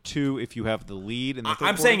for the 2 if you have the lead in the third quarter?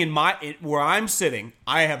 I'm saying where I'm sitting,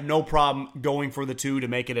 I have no problem going for the 2 to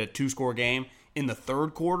make it a 2-score game in the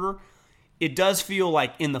third quarter. It does feel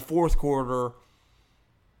like in the fourth quarter,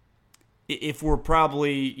 if we're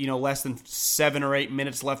probably less than 7 or 8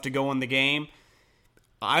 minutes left to go in the game,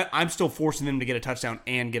 I'm still forcing them to get a touchdown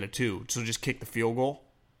and get a 2, so just kick the field goal.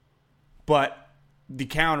 But the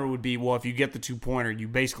counter would be, well, if you get the 2-pointer, you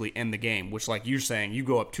basically end the game, which, like you're saying, you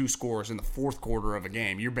go up 2 scores in the fourth quarter of a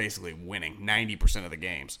game, you're basically winning 90% of the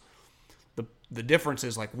games. The difference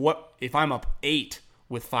is, like, what if I'm up 8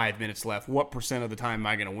 with 5 minutes left, what percent of the time am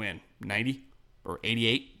I going to win? 90 or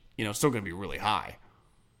 88? It's still going to be really high.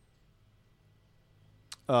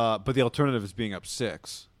 But the alternative is being up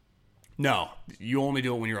 6. No, you only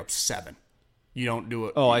do it when you're up 7. You don't do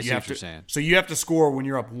it. Oh, I you see have what you're to- saying. So you have to score when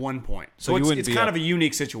you're up 1 point. So you it's, wouldn't it's be kind up- of a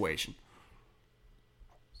unique situation.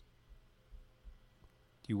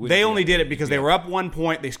 You wouldn't They be only up- did it because they were up 1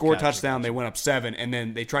 point. They scored Gotcha, a touchdown. They went up 7, and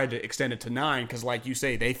then they tried to extend it to 9 because, like you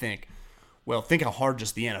say, they think, well, think how hard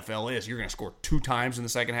just the NFL is. You're going to score 2 times in the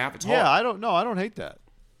second half. It's hard. Yeah, I don't hate that.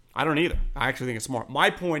 I don't either. I actually think it's smart. My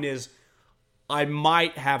point is, I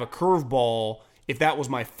might have a curveball if that was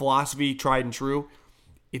my philosophy, tried and true.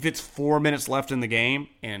 If it's 4 minutes left in the game,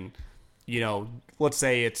 and let's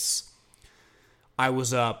say I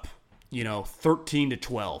was up,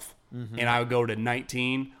 13-12, and I would go to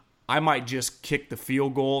 19. I might just kick the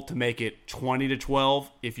field goal to make it 20-12.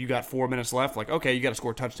 If you got 4 minutes left, like, okay, you got to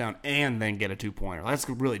score a touchdown and then get a 2-pointer. That's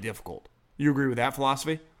really difficult. You agree with that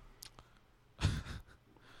philosophy?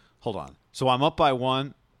 Hold on. So I'm up by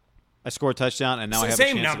 1. I score a touchdown, and now I have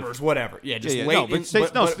Same a chance numbers, whatever. Yeah, just Yeah, late.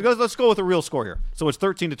 no, let's go with a real score here. So it's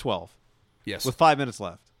 13-12 yes, with 5 minutes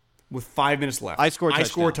left. with 5 minutes left. I score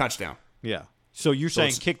a a touchdown. Yeah. So you're saying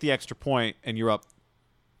it's- kick the extra point, and you're up.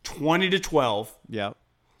 20-12. Yeah.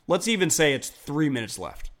 Let's even say it's 3 minutes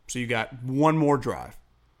left. So you got one more drive.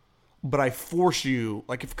 But I force you,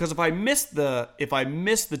 because if I miss the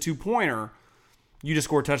 2-pointer, you just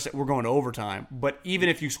score a touchdown. We're going to overtime. But even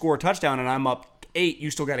if you score a touchdown and I'm up 8, you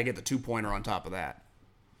still got to get the 2-pointer on top of that.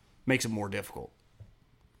 Makes it more difficult.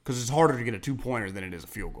 Because it's harder to get a 2-pointer than it is a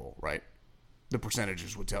field goal, right? The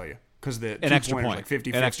percentages would tell you. Because the An extra 2-pointer is point. like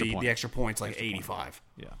 50-50. An extra point. The extra point's like 85.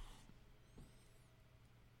 Yeah.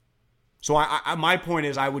 So I my point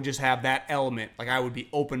is I would just have that element. Like I would be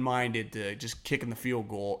open-minded to just kicking the field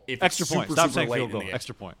goal if Extra it's point. super, Stop super saying late field in the goal. game.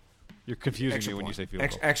 Extra point. You're confusing Extra me when you point. say field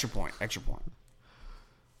goal. Extra point. Extra point.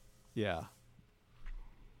 Yeah.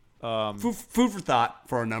 Food for thought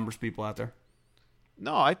for our numbers people out there.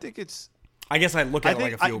 No, I think it's. I guess I look at it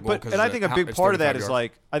like a field goal. And I think a big part of that is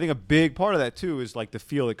like, I think a big part of that too is like the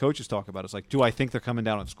feel that coaches talk about. It's like, do I think they're coming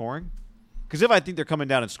down and scoring? Because if I think they're coming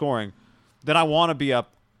down and scoring, then I want to be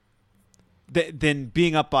up. Then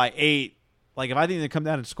being up by 8, like if I think they come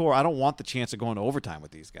down and score, I don't want the chance of going to overtime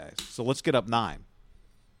with these guys. So let's get up 9.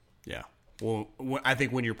 Yeah. Well, I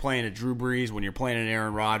think when you're playing a Drew Brees, when you're playing an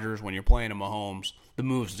Aaron Rodgers, when you're playing a Mahomes, the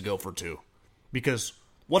move is to go for 2. Because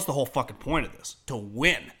what's the whole fucking point of this? To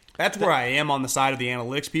win. That's where I am on the side of the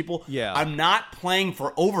analytics people. Yeah. I'm not playing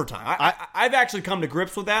for overtime. I've actually come to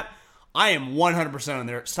grips with that. I am 100% on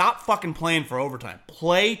there. Stop fucking playing for overtime.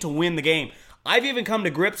 Play to win the game. I've even come to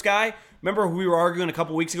grips, guy. Remember we were arguing a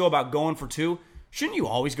couple weeks ago about going for 2? Shouldn't you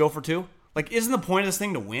always go for 2? Like, isn't the point of this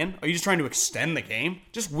thing to win? Are you just trying to extend the game?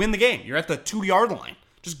 Just win the game. You're at the 2-yard line.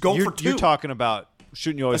 Just go for 2. You're talking about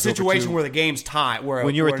shouldn't you a always situation go for 2? where the game's tied.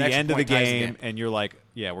 When you're where at an the extra end of the point ties game and you're like,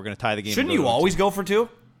 yeah, we're going to tie the game. Shouldn't and go you to always overtime. go for 2?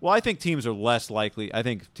 Well, I think teams are less likely. I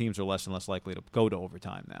think teams are less and less likely to go to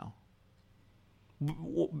overtime now.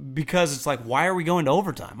 Because it's like, why are we going to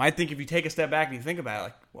overtime? I think if you take a step back and you think about it,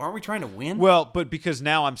 like, aren't we trying to win? Well, but because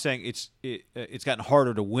now I'm saying it's gotten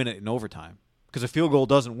harder to win it in overtime because a field goal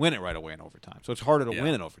doesn't win it right away in overtime. So it's harder to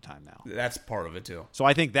win in overtime now. That's part of it too. So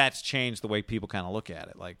I think that's changed the way people kind of look at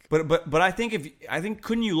it. Like, But I think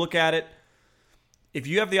couldn't you look at it if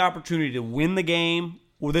you have the opportunity to win the game?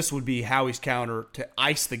 Well, this would be Howie's counter to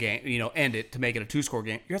ice the game, end it to make it a 2-score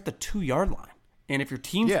game. You're at the 2-yard line. And if your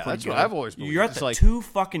team's Yeah, pretty that's good, what I've always believed. you're at It's the like- 2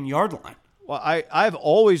 fucking yard line. well, I've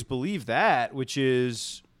always believed that, which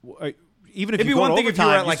is even if It'd you be go one to thing if you were overtime,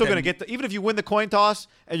 at, you're like, still the- going to get even if you win the coin toss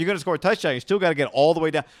and you're going to score a touchdown, you still got to get all the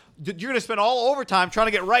way down. You're going to spend all overtime trying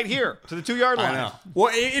to get right here to the 2-yard line. I know.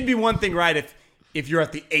 Well, it'd be one thing, right, if you're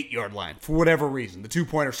at the 8-yard line for whatever reason. The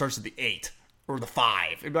 2-pointer starts at the 8 or the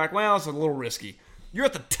 5. It'd be like, well, it's a little risky. You're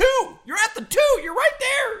at the 2. You're at the 2. You're right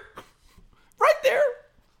there. Right there.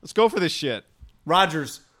 Let's go for this shit.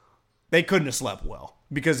 Rodgers, they couldn't have slept well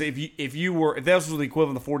because if that was the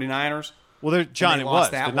equivalent of the 49ers. Well, John, they it lost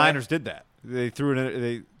was that the way. Niners did that. They threw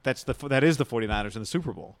it. That is the 49ers in the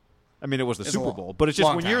Super Bowl. I mean, it was the It's a Super long- Bowl, but it's just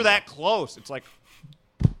long when time you're ago. that close, it's like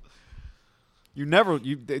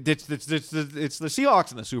it's the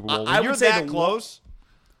Seahawks in the Super Bowl. When I would you're say that the close.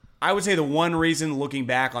 I would say the one reason, looking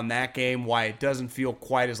back on that game, why it doesn't feel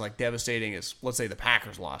quite as like devastating as, let's say, the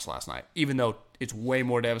Packers lost last night, even though it's way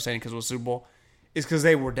more devastating because it was Super Bowl, is because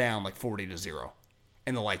they were down like 40-0,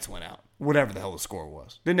 and the lights went out. Whatever the hell the score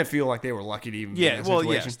was, didn't it feel like they were lucky to even be in Yeah, that well,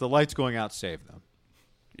 situation? yes, the lights going out saved them.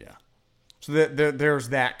 Yeah. So there's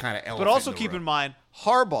that kind of element. But also keep in mind,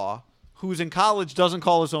 Harbaugh, who's in college, doesn't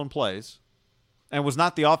call his own plays, and was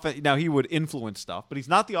not the offense. Now he would influence stuff, but he's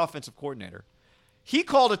not the offensive coordinator. He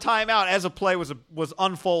called a timeout as a play was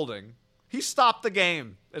unfolding. He stopped the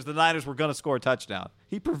game as the Niners were going to score a touchdown.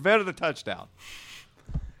 He prevented a touchdown.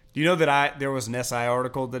 Do you know that there was an SI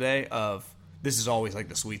article today of, this is always like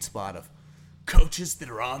the sweet spot of coaches that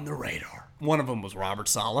are on the radar. One of them was Robert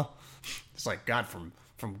Saleh. It's like, God, from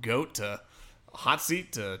GOAT to hot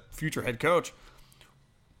seat to future head coach.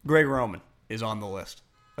 Greg Roman is on the list,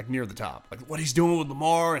 like near the top. Like what he's doing with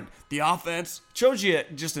Lamar and the offense. Shows you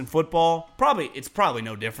just in football, it's probably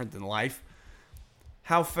no different than life,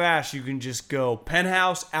 how fast you can just go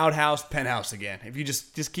penthouse, outhouse, penthouse again. If you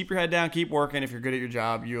just keep your head down, keep working. If you're good at your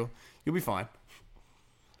job, you'll be fine.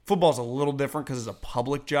 Football's a little different because it's a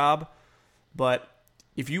public job, but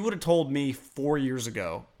if you would have told me 4 years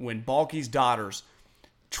ago when Balky's daughter's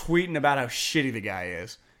tweeting about how shitty the guy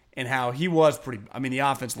is and how he was the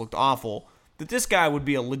offense looked awful, that this guy would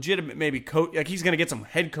be a legitimate maybe coach, like he's going to get some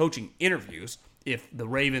head coaching interviews if the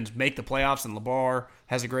Ravens make the playoffs and LeVar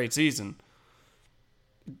has a great season.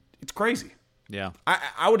 It's crazy. Yeah.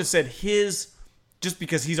 I would have said just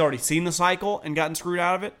because he's already seen the cycle and gotten screwed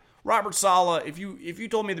out of it. Robert Saleh, if you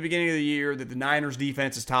told me at the beginning of the year that the Niners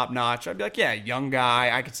defense is top notch, I'd be like, yeah, young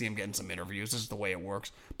guy. I could see him getting some interviews. This is the way it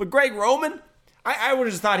works. But Greg Roman, I would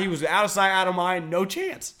have just thought he was out of sight, out of mind, no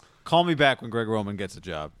chance. Call me back when Greg Roman gets a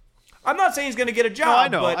job. I'm not saying he's going to get a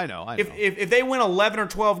job. No, but I know. If they win 11 or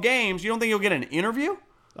 12 games, you don't think he'll get an interview?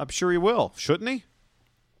 I'm sure he will. Shouldn't he?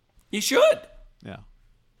 He should. Yeah.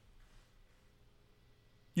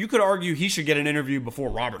 You could argue he should get an interview before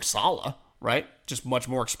Robert Saleh, right? Just much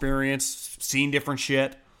more experience, seen different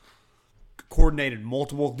shit, coordinated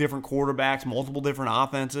multiple different quarterbacks, multiple different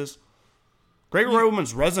offenses. Greg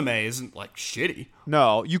Roman's resume isn't like shitty.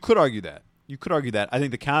 No, you could argue that. I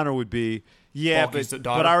think the counter would be, but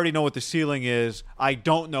I already know what the ceiling is. I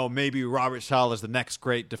don't know. Maybe Robert Saleh is the next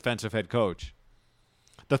great defensive head coach.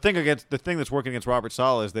 The thing that's working against Robert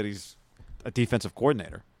Saleh is that he's a defensive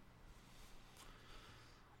coordinator.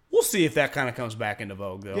 We'll see if that kind of comes back into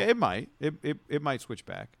vogue, though. Yeah, it might. It might switch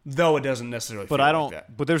back. Though it doesn't necessarily. But feel I don't. Like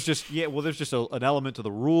that. But there's just an element to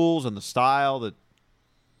the rules and the style that.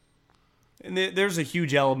 And there's a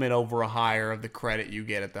huge element over a hire of the credit you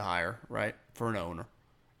get at the hire, right, for an owner,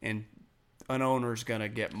 and an owner's gonna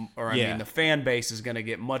get, the fan base is gonna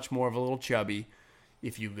get much more of a little chubby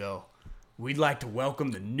if you go, we'd like to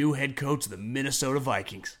welcome the new head coach of the Minnesota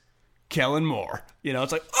Vikings, Kellen Moore.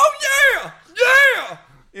 It's like, oh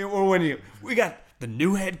yeah. Or when we got the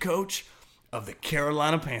new head coach of the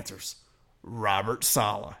Carolina Panthers, Robert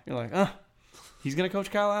Saleh. You're like, he's going to coach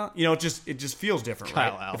Kyle Allen? It just feels different,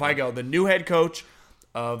 Kyle right? Allen. If I go, the new head coach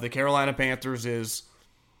of the Carolina Panthers is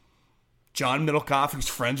John Middlecoff, who's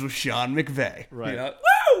friends with Sean McVay. Right.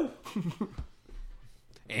 Woo!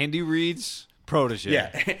 Andy Reid's protege.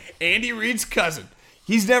 Yeah, Andy Reid's cousin.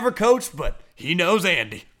 He's never coached, but he knows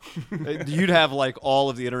Andy. You'd have like all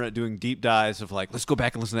of the internet doing deep dives of like, let's go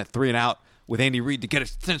back and listen to that 3 and Out with Andy Reid to get a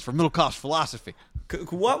sense for Middlecoff's philosophy.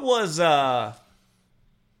 What was was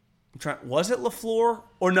it LaFleur?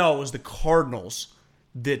 Or no, it was the Cardinals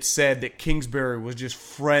that said that Kingsbury was just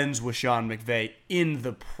friends with Sean McVay in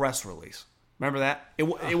the press release. Remember that?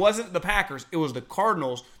 It wasn't the Packers. It was the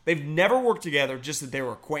Cardinals. They've never worked together, just that they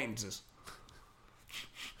were acquaintances.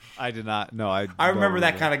 I did not. No, I remember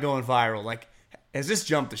that kind of going viral. Like, has this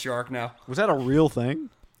jumped the shark now? Was that a real thing?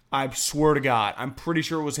 I swear to God. I'm pretty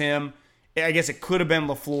sure it was him. I guess it could have been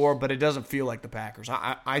LaFleur, but it doesn't feel like the Packers.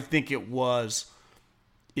 I think it was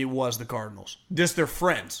the Cardinals. Just they're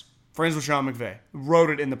friends. Friends with Sean McVay. Wrote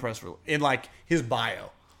it in the press release, in like his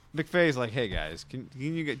bio. McVay's like, hey guys, do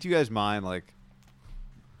you guys mind, like,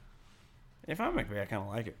 If I'm McVay, I kind of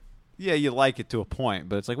like it. yeah, you like it to a point,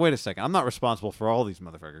 but it's like, wait a second, I'm not responsible for all these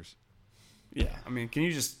motherfuckers. Yeah, I mean, can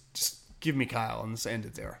you just give me Kyle and let's end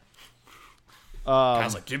it there?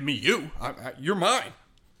 Kyle's like, give me you. You're mine.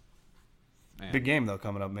 Man. Big game, though,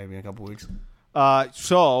 coming up maybe in a couple weeks.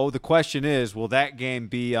 So the question is, will that game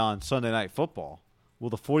be on Sunday Night Football? Will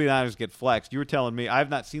the 49ers get flexed? You were telling me, I have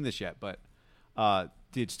not seen this yet, but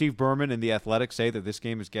did Steve Berman and The Athletic say that this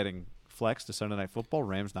game is getting flexed to Sunday Night Football,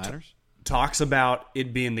 Rams-Niners? Talks about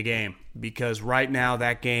it being the game because right now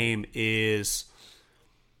that game is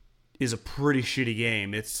a pretty shitty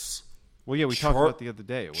game. It's Well, yeah, we talked about it the other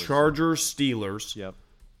day. It was, Chargers, Steelers. Yep.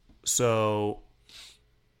 So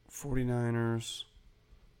 49ers.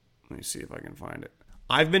 Let me see if I can find it.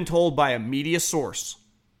 I've been told by a media source.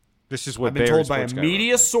 This is what I've been Barry told by a Sports Guy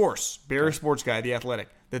media wrote. source, Barry Sports Guy, The Athletic,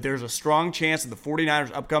 that there's a strong chance that the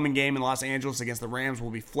 49ers' upcoming game in Los Angeles against the Rams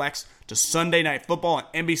will be flexed to Sunday Night Football on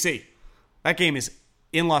NBC. That game is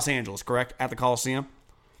in Los Angeles, correct? At the Coliseum?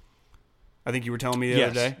 I think you were telling me the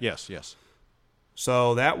other day. Yes.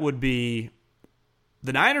 So that would be...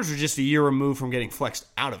 The Niners are just a year removed from getting flexed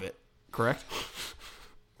out of it, correct?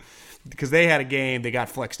 because they had a game, they got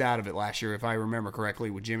flexed out of it last year, if I remember correctly,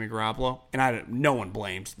 with Jimmy Garoppolo. And no one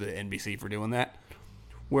blames the NBC for doing that.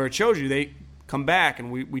 Where it shows you they come back,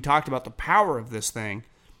 and we talked about the power of this thing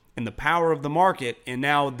and the power of the market, and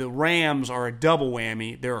now the Rams are a double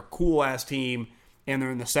whammy. They're a cool-ass team, and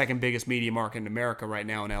they're in the second biggest media market in America right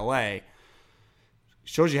now in L.A.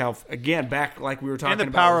 Shows you how, again, back like we were talking about.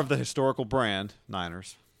 And the power of the historical brand,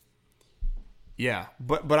 Niners. Yeah,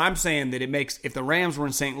 but I'm saying that it makes, if the Rams were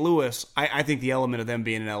in St. Louis, I think the element of them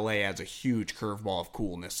being in L.A. adds a huge curveball of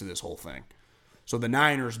coolness to this whole thing. So the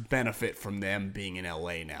Niners benefit from them being in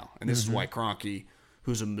L.A. now. And this is why Kroenke,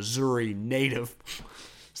 who's a Missouri native,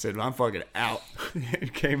 said, I'm fucking out,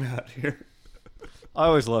 and came out here. I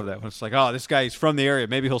always love that when it's like, oh, this guy's from the area.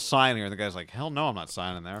 Maybe he'll sign here. And the guy's like, hell no, I'm not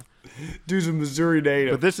signing there. Dude's a Missouri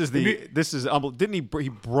native. But this is didn't he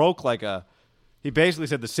broke like a, he basically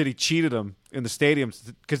said the city cheated him in the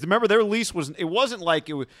stadiums. Because remember, their lease wasn't like,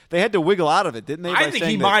 they had to wiggle out of it, didn't they? I think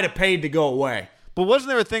he might have paid to go away. But wasn't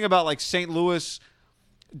there a thing about like St. Louis,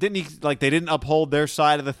 didn't he, like they didn't uphold their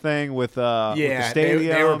side of the thing with the stadium?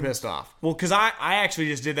 They were pissed off. Well, because I actually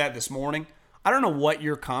just did that this morning. I don't know what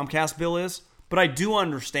your Comcast bill is, but I do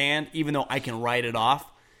understand, even though I can write it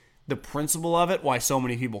off, the principle of it, why so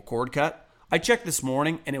many people cord cut. I checked this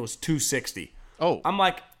morning, and it was $260. Oh. I'm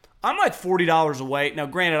like $40 away. Now,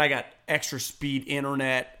 granted, I got extra speed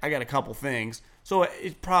internet. I got a couple things. So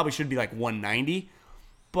it probably should be like $190.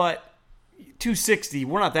 But $260,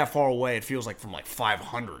 we're not that far away. It feels like from like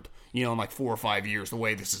 $500, in like 4 or 5 years, the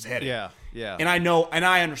way this is headed. Yeah. And I know, and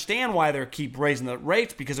I understand why they keep raising the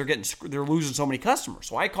rates, because they're losing so many customers.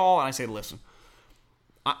 So I call and I say, listen,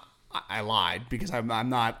 I lied, because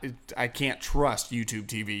I can't trust YouTube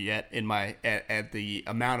TV yet at the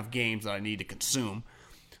amount of games that I need to consume.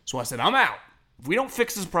 So I said, I'm out. If we don't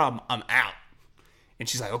fix this problem, I'm out. And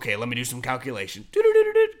she's like, okay, let me do some calculation.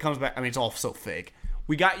 Comes back. I mean, it's all so fake.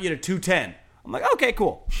 We got you to 210. I'm like, okay,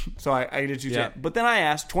 cool. So I did 210. Yeah. But then I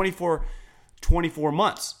asked 24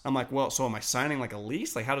 months. I'm like, well, so am I signing like a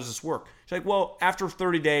lease? Like, how does this work? She's like, well, after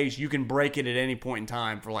 30 days, you can break it at any point in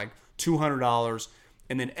time for like $200.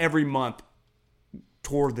 And then every month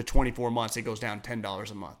toward the 24 months, it goes down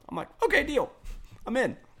 $10 a month. I'm like, okay, deal. I'm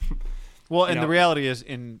in. Well, and the reality is,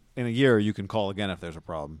 in a year, you can call again if there's a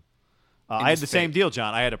problem. I had the same deal,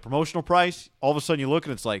 John. I had a promotional price. All of a sudden, you look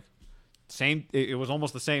and it's like, it was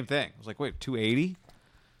almost the same thing. I was like, wait, $280?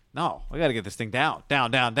 No, I got to get this thing down.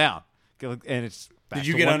 And it's back Did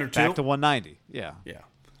you get under back two? to $190. Yeah. Yeah.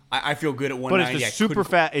 I feel good at $190. But it's super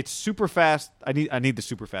fast. It's super fast. I need the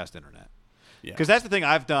super fast internet. Yeah. Because that's the thing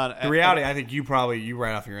I've done. The reality, I think you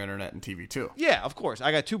write off your internet and TV too. Yeah, of course.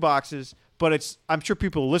 I got 2 boxes, but I'm sure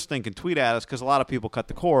people listening can tweet at us because a lot of people cut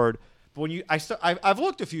the cord. But when I've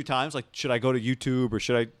looked a few times, like, should I go to YouTube or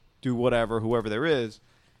should I do whoever there is?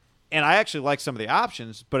 And I actually like some of the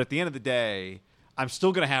options, but at the end of the day, I'm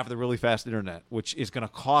still going to have the really fast internet, which is going to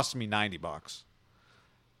cost me $90.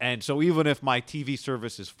 And so even if my TV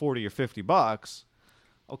service is $40 or $50,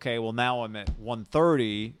 okay, well now I'm at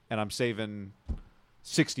 $130 and I'm saving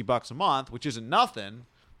 $60 a month, which isn't nothing.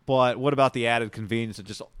 But what about the added convenience of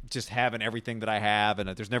just having everything that I have, and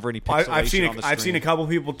there's never any pixelation on the screen? I've seen a couple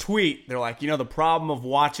people tweet. They're like, the problem of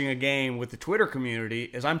watching a game with the Twitter community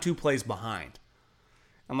is I'm 2 plays behind.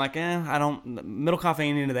 I'm like, Middlecoff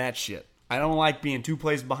ain't into that shit. I don't like being 2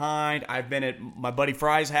 plays behind. I've been at my buddy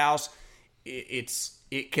Fry's house.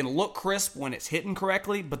 It can look crisp when it's hitting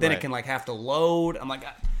correctly, but then it can like have to load. I'm like,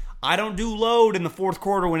 I don't do load in the fourth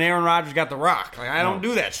quarter when Aaron Rodgers got the rock. Like, I don't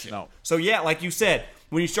do that shit. No. So yeah, like you said,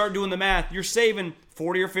 when you start doing the math, you're saving $40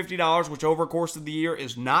 or $50, which over a course of the year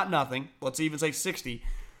is not nothing. Let's even say $60.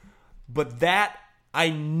 But that, I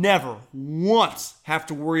never once have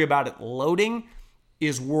to worry about it loading,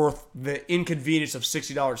 is worth the inconvenience of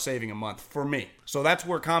 $60 saving a month for me. So that's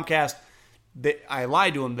where Comcast, I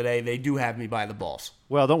lied to them today. They do have me by the balls.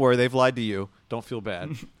 Well, don't worry. They've lied to you. Don't feel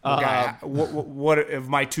bad. Okay, what if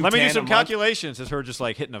my 210? Let me do some calculations. As her just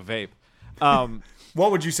like hitting a vape.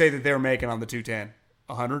 What would you say that they're making on the 210?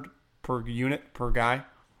 100 per unit per guy?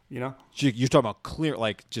 You're talking about clear,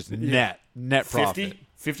 like just net profit.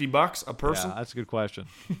 $50 a person? Yeah, that's a good question.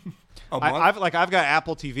 A month? I've got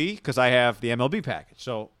Apple TV because I have the MLB package.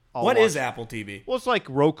 So what is Apple TV? Well, it's like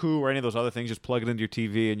Roku or any of those other things. Just plug it into your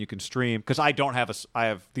TV and you can stream. Because I don't have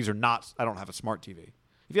I don't have a smart TV.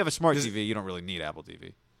 If you have a smart TV, you don't really need Apple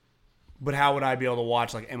TV. But how would I be able to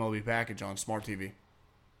watch like MLB package on smart TV?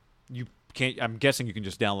 You can't. I'm guessing you can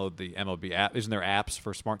just download the MLB app. Isn't there apps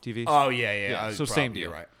for smart TVs? Oh yeah. So same deal,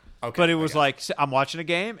 you're right? Okay, but it was like I'm watching a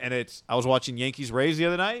game and I was watching Yankees Rays the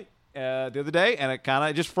other day, and it kind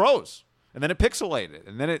of just froze, and then it pixelated,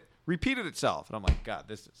 and then it repeated itself. And I'm like, God,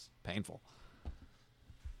 this is painful.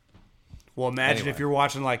 Well, imagine Anyway. if you're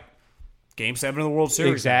watching like Game 7 of the World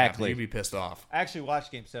Series. Exactly. You'd be pissed off. I actually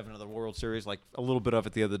watched Game 7 of the World Series, like a little bit of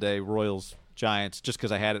it the other day, Royals, Giants, just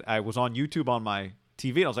because I had it. I was on YouTube on my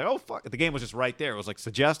TV, and I was like, oh, fuck. The game was just right there. It was like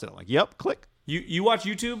suggested. I'm like, yep, click. You watch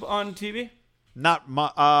YouTube on TV? Not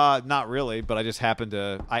really, but I just happened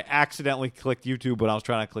to. I accidentally clicked YouTube when I was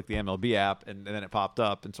trying to click the MLB app, and then it popped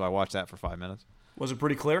up, and so I watched that for 5 minutes. Was it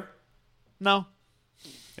pretty clear? No,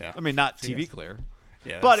 Yeah. I mean not TV clear,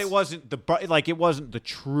 Yeah, but that's- it wasn't it wasn't the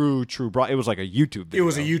true. It was like a YouTube video. It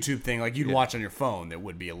was a YouTube thing, like you'd watch on your phone. That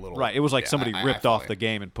would be a little Right. It was like Yeah, somebody I ripped feel off you. the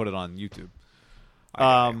game and put it on YouTube. I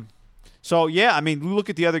got So yeah, I mean, look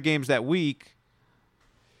at the other games that week.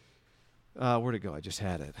 Where'd it go? I just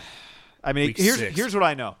had it. I mean, Week 6. here's what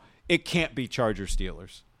I know. It can't be Chargers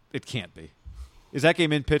Steelers. It can't be. Is that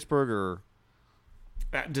game in Pittsburgh or?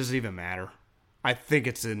 Does it even matter? I think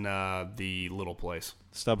it's in the little place,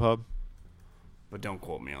 StubHub? but don't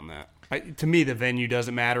quote me on that. To me, the venue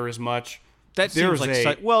doesn't matter as much. That There's seems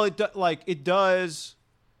like a- well, it does.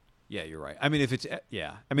 Yeah, you're right. I mean, if it's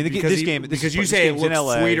yeah, I mean Because this game because is, you this say it game's in looks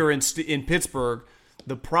LA. sweeter in Pittsburgh.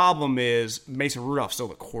 The problem is Mason Rudolph's still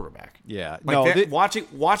the quarterback. Yeah, Like no, that,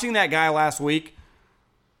 watching that guy last week,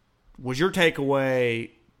 was your takeaway?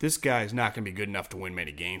 This guy's not going to be good enough to win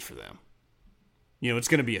many games for them. You know, it's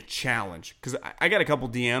going to be a challenge because I got a couple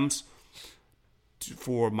DMs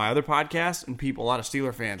for my other podcast, and a lot of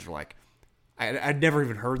Steeler fans are like, I'd never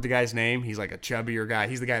even heard the guy's name. He's like a chubbier guy.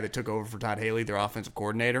 He's the guy that took over for Todd Haley, their offensive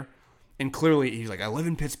coordinator. And clearly, he's like, I live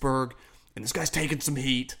in Pittsburgh, and this guy's taking some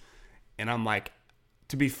heat. And I'm like,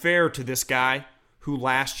 to be fair to this guy, who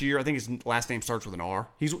last year, I think his last name starts with an R.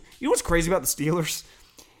 You know what's crazy about the Steelers?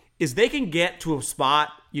 Is they can get to a spot,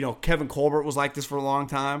 you know, Kevin Colbert was like this for a long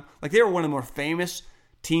time. Like, they were one of the more famous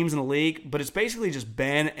teams in the league, but it's basically just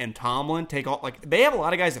Ben and Tomlin take all, like, they have a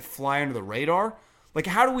lot of guys that fly under the radar. Like,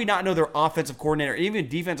 how do we not know their offensive coordinator, even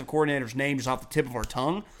defensive coordinator's name just off the tip of our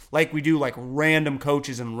tongue, like we do, like, random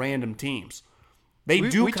coaches and random teams?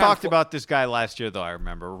 We talked about this guy last year, though. I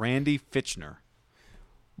remember Randy Fitchner.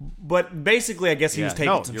 But basically, I guess he was Yeah,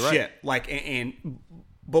 taking no, some you're right. shit. Like,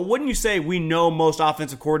 but wouldn't you say we know most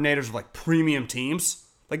offensive coordinators of like premium teams?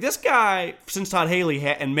 Like this guy, since Todd Haley,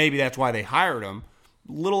 and maybe that's why they hired him,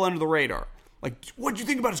 little under the radar. Like, what'd you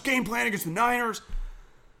think about his game plan against the Niners?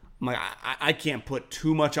 I'm like, I can't put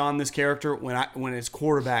too much on this character when his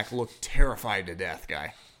quarterback looked terrified to death,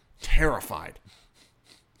 guy. Terrified.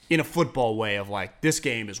 In a football way of like, this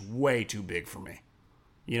game is way too big for me.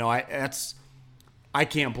 You know, I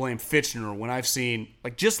can't blame Fitchner when I've seen,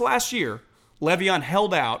 like just last year, Le'Veon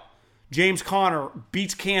held out. James Conner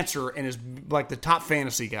beats cancer and is like the top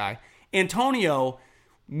fantasy guy. Antonio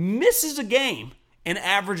misses a game and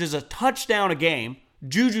averages a touchdown a game.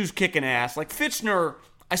 Juju's kicking ass. Like Fitchner,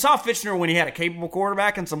 I saw Fitchner when he had a capable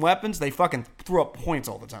quarterback and some weapons. They fucking threw up points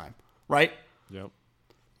all the time, right? Yep.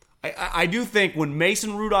 I do think when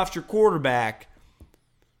Mason Rudolph's your quarterback,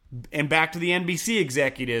 and back to the NBC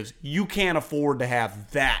executives, you can't afford to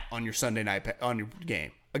have that on your Sunday night on your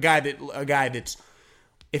game. A guy that's,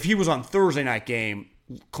 if he was on Thursday night game,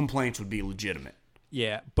 complaints would be legitimate.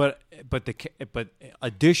 Yeah, but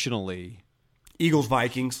additionally, Eagles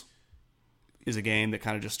Vikings is a game that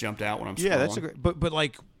kind of just jumped out when I'm scrolling. yeah, that's a great. But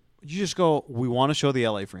like, you just go. We want to show the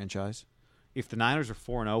LA franchise. If the Niners are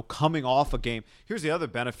 4-0, coming off a game, here's the other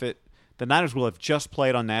benefit: the Niners will have just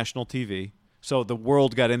played on national TV. So the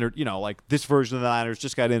world got like this version of the Niners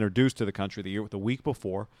just got introduced to the country the week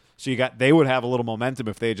before. So they would have a little momentum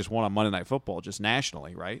if they had just won on Monday Night Football, just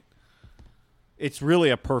nationally, right? It's really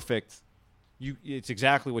a perfect. It's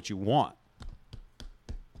exactly what you want.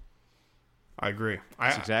 I agree.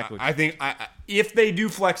 That's exactly. I think if they do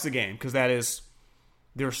flex the game, because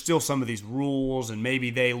there's still some of these rules, and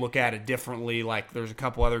maybe they look at it differently. Like there's a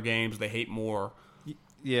couple other games they hate more.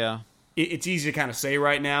 Yeah. It's easy to kind of say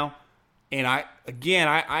right now. And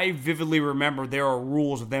I vividly remember there are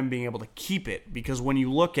rules of them being able to keep it, because when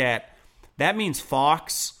you look at that means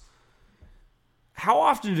Fox, how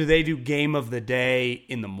often do they do game of the day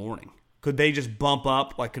in the morning? Could they just bump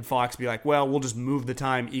up? Like, could Fox be like, well, we'll just move the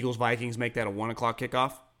time, Eagles, Vikings, make that a 1 o'clock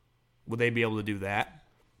kickoff? Would they be able to do that?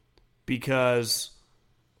 Because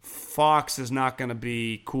Fox is not going to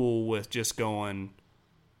be cool with just going.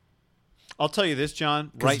 I'll tell you this,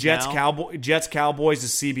 John. Because Right Jets, now, Jets, Cowboys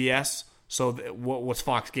is CBS. So what's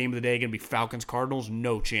Fox game of the day going to be? Falcons, Cardinals?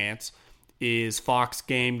 No chance. Is Fox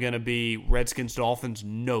game going to be Redskins, Dolphins?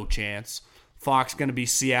 No chance. Fox going to be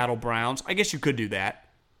Seattle Browns? I guess you could do that.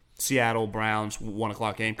 Seattle Browns 1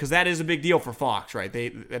 o'clock game, because that is a big deal for Fox, right?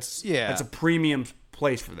 That's a premium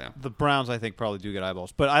place for them. The Browns, I think, probably do get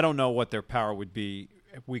eyeballs, but I don't know what their power would be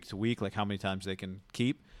week to week, like how many times they can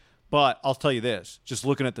keep. But I'll tell you this: just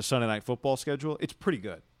looking at the Sunday Night Football schedule, it's pretty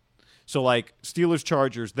good. So, like Steelers,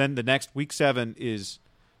 Chargers. Then the next week 7 is,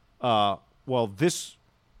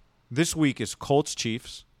 this week is Colts,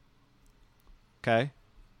 Chiefs. Okay.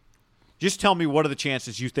 Just tell me what are the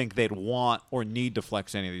chances you think they'd want or need to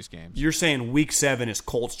flex any of these games. You're saying week 7 is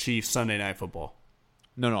Colts, Chiefs, Sunday Night Football.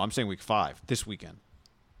 No, I'm saying week 5, this weekend.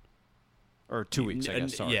 Or 2 weeks, I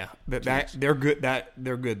guess. Sorry. Yeah, they're good.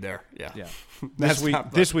 They're good there. Yeah.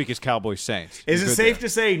 This week is Cowboys Saints. Is it safe to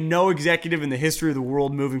say no executive in the history of the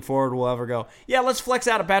world moving forward will ever go, yeah, let's flex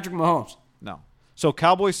out of Patrick Mahomes? No. So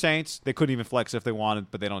Cowboys Saints, they couldn't even flex if they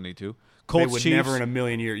wanted, but they don't need to. Colts, they would Chiefs, never in a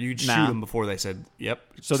million years. You'd shoot them before they said, yep.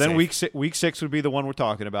 So safe. then week 6 would be the one we're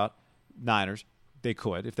talking about. Niners, they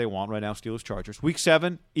could if they want. Right now, Steelers, Chargers. Week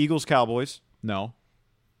 7, Eagles, Cowboys. No.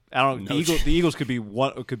 I don't know. The Eagles could be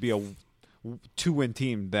a 2-win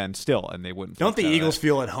team then still, and they wouldn't. Don't the Eagles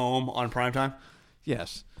feel at home on primetime?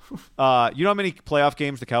 Yes. You know how many playoff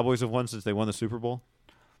games the Cowboys have won since they won the Super Bowl?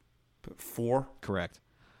 4. Correct.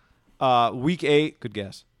 Week 8, good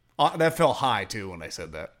guess. That fell high, too, when I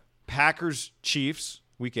said that. Packers, Chiefs,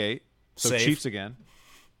 week 8. So Safe. Chiefs again.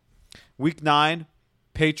 Week 9,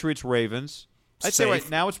 Patriots, Ravens. I'd say right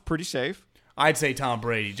now it's pretty safe. I'd say Tom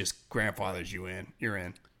Brady just grandfathers you in. You're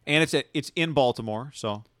in. And it's in Baltimore,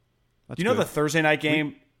 so that's You know good. the Thursday night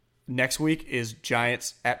game next week is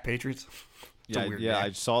Giants at Patriots? It's a weird game.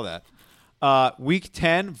 I saw that. Week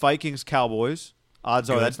 10, Vikings, Cowboys. Odds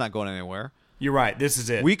are that's not going anywhere. You're right. This is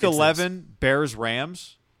it. Week 11, Bears,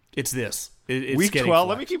 Rams. It's this. It's Week getting 12, flexed.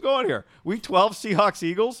 let me keep going here. Week 12, Seahawks,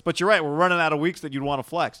 Eagles. But you're right, we're running out of weeks that you'd want to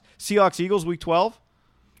flex. Seahawks, Eagles, week 12.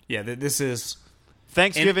 Yeah, this is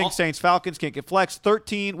Thanksgiving, Saints, Falcons can't get flexed.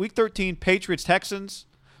 Week 13, Patriots, Texans.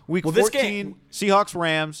 Week 14, Seahawks,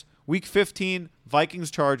 Rams. Week 15,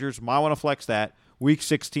 Vikings, Chargers. Might want to flex that. Week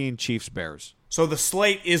 16, Chiefs, Bears. So the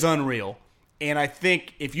slate is unreal. And I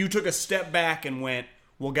think if you took a step back and went,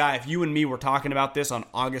 well, Guy, if you and me were talking about this on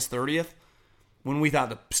August 30th, when we thought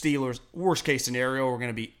the Steelers, worst case scenario, were going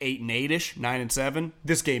to be 8-8-ish, 9-7,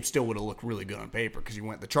 this game still would have looked really good on paper because you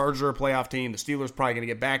went the Chargers are a playoff team, the Steelers probably going to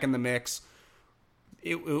get back in the mix.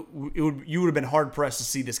 You would have been hard pressed to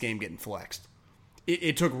see this game getting flexed.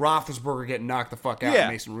 It took Roethlisberger getting knocked the fuck out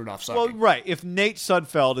and Mason Rudolph sucking. Well, right. If Nate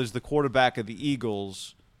Sudfeld is the quarterback of the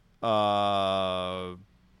Eagles, he broke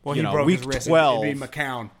week his wrist. 12, It'd be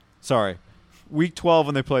McCown. Sorry, week 12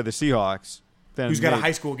 when they play the Seahawks. Then Who's got a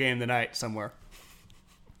high school game tonight somewhere.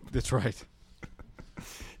 That's right.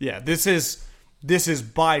 Yeah, this is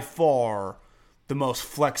by far the most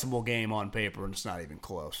flexible game on paper, and it's not even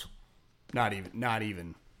close. Not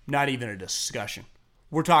even a discussion.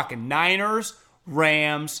 We're talking Niners,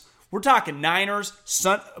 Rams. We're talking Niners,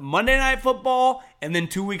 Monday Night Football, and then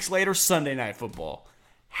 2 weeks later, Sunday Night Football.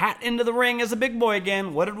 Hat into the ring as a big boy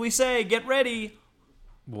again. What did we say? Get ready.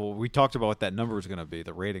 Well, we talked about what that number is going to be,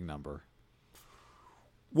 the rating number.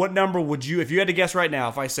 What number would you, if you had to guess right now,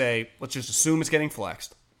 if I say, let's just assume it's getting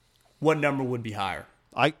flexed, what number would be higher?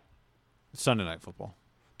 Sunday Night Football.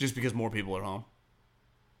 Just because more people are at home?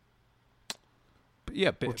 But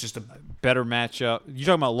yeah, Or just a better matchup. You're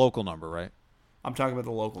talking about local number, right? I'm talking about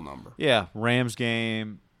the local number. Yeah, Rams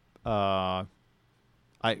game. You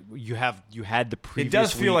had the previous. It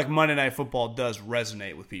does feel week. like Monday Night Football does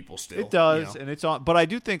resonate with people still. It does, you know? and it's on. But I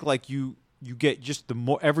do think like you get just the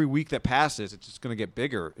more every week that passes, it's just going to get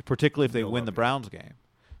bigger, particularly if they win the Browns game.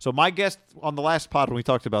 So my guess on the last pod when we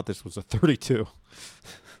talked about this was a 32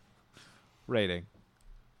 rating,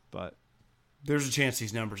 but there's a chance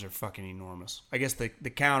these numbers are fucking enormous. I guess the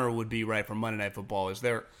counter would be right for Monday Night Football is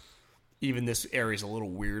there. Even this area is a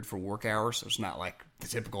little weird for work hours. So it's not like the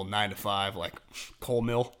typical 9 to 5 like coal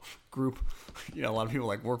mill group. You know, a lot of people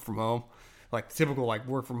like work from home. Like the typical like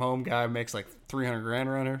work from home guy makes like $300,000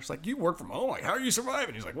 around here. It's like, you work from home? Like, how are you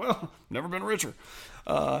surviving? He's like, well, never been richer.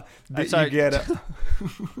 sorry. You get it.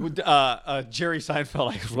 Jerry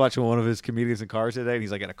Seinfeld, I was watching one of his comedians in cars today, and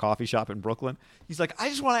he's like at a coffee shop in Brooklyn. He's like, I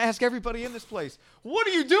just want to ask everybody in this place, what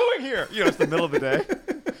are you doing here? You know, it's the middle of the day.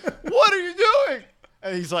 What are you doing?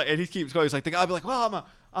 And he's like, and he keeps going. He's like, the guy be like, well,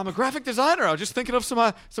 I'm a graphic designer. I was just thinking of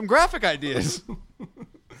some graphic ideas.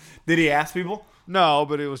 Did he ask people? No,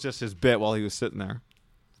 but it was just his bit while he was sitting there.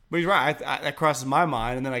 But he's right. That crosses my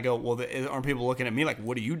mind, and then I go, well, aren't people looking at me like,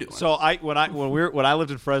 what are you doing? So when I lived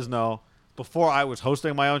in Fresno, before I was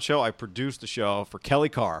hosting my own show, I produced a show for Kelly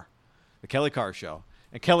Carr, the Kelly Carr Show.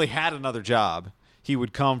 And Kelly had another job. He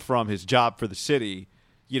would come from his job for the city.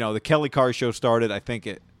 You know, the Kelly Carr Show started,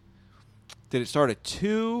 did it start at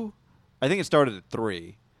 2? I think it started at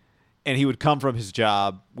 3. and he would come from his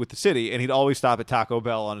job with the city, and he'd always stop at Taco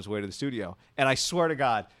Bell on his way to the studio. And I swear to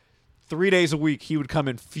God, 3 days a week he would come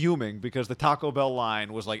in fuming because the Taco Bell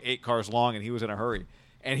line was like 8 cars long, and he was in a hurry.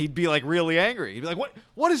 And he'd be like really angry. He'd be like,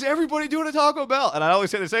 "What is everybody doing at Taco Bell?" And I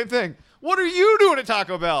always say the same thing. "What are you doing at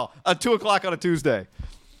Taco Bell at 2:00 on a Tuesday?"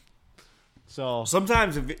 So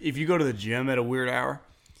Sometimes if you go to the gym at a weird hour,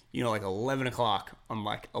 like 11 o'clock on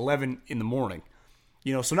like 11 in the morning,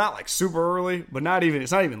 so not like super early, but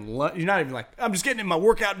it's not even you're not even like, I'm just getting in my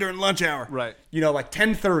workout during lunch hour. Right. Like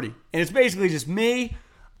 10:30. And it's basically just me,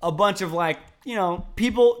 a bunch of like,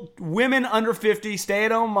 people, women under 50,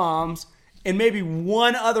 stay-at-home moms, and maybe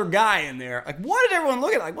one other guy in there. Like, what did everyone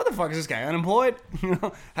look at? Like, what the fuck is this guy, unemployed?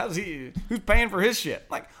 Who's paying for his shit?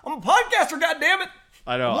 Like, I'm a podcaster, goddammit.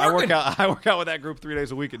 I know. I work out with that group 3 days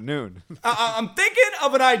a week at noon. I'm thinking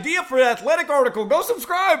of an idea for an athletic article. Go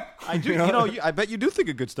subscribe. I do. I bet you do think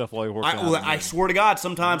of good stuff while you're working out. I swear to God,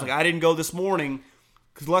 sometimes, like, I didn't go this morning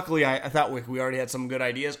because luckily I thought we already had some good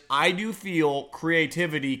ideas. I do feel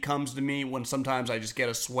creativity comes to me when sometimes I just get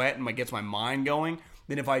a sweat and gets my mind going.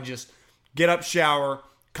 Then if I just get up, shower,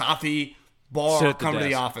 coffee, bar, come to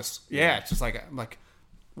the office. Yeah, it's just like, I'm like,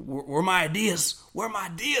 where are my ideas? Where are my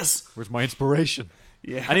ideas? Where's my inspiration?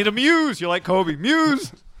 Yeah. I need a muse. You're like Kobe.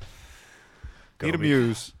 Muse. Need a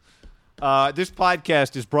muse. This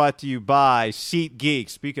podcast is brought to you by SeatGeek.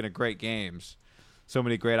 Speaking of great games, so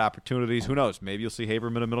many great opportunities. Who knows? Maybe you'll see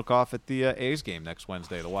Haberman and Middlecoff at the A's game next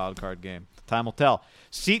Wednesday, the wild card game. Time will tell.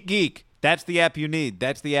 SeatGeek. That's the app you need.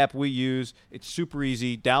 That's the app we use. It's super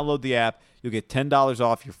easy. Download the app. You'll get $10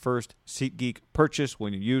 off your first SeatGeek purchase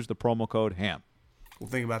when you use the promo code HAM. Well,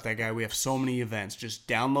 think about that, guy. We have so many events. Just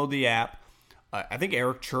download the app. I think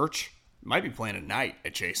Eric Church might be playing at night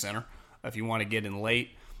at Chase Center if you want to get in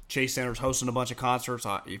late. Chase Center's hosting a bunch of concerts.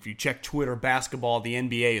 If you check Twitter, basketball, the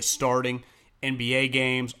NBA is starting. NBA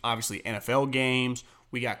games, obviously NFL games.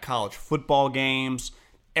 We got college football games.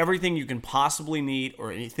 Everything you can possibly need,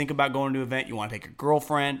 or you think about going to an event. You want to take a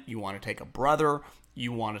girlfriend. You want to take a brother.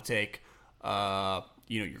 You want to take, your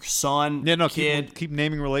son, kid. Keep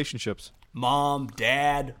naming relationships. Mom,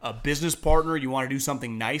 dad, a business partner. You want to do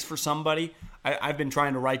something nice for somebody. I've been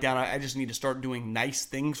trying to write down. I just need to start doing nice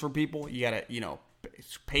things for people. You got to,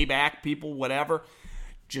 pay back people, whatever.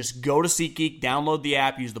 Just go to SeatGeek, download the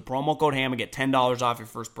app, use the promo code HAM, and get $10 off your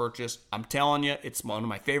first purchase. I'm telling you, it's one of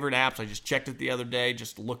my favorite apps. I just checked it the other day,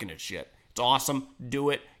 just looking at shit. It's awesome. Do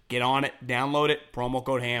it. Get on it. Download it. Promo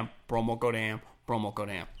code HAM. Promo code HAM. Promo code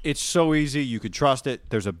HAM. It's so easy. You could trust it.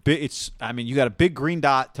 There's a big. You got a big green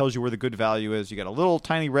dot, tells you where the good value is. You got a little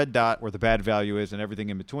tiny red dot where the bad value is, and everything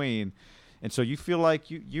in between. And so you feel like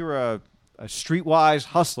you're a streetwise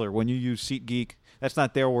hustler when you use SeatGeek. That's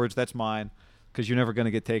not their words. That's mine. Because you're never going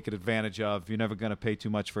to get taken advantage of. You're never going to pay too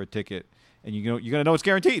much for a ticket, and you're going to know it's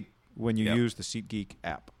guaranteed when you use the SeatGeek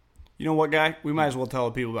app. You know what, guy? We might as well tell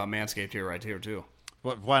the people about Manscaped right here too.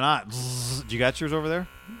 Why not? You got yours over there?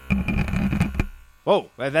 Whoa,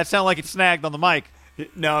 that sounded like it snagged on the mic.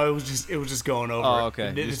 No, it was just going over. Oh,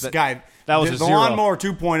 okay. This guy, that was the a zero. Lawnmower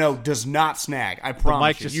 2.0 does not snag. I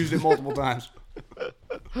promise. Just used it multiple times.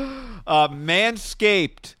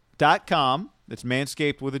 Manscaped.com. That's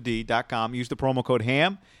Manscaped with a D.com. Use the promo code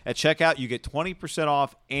HAM. At checkout, you get 20%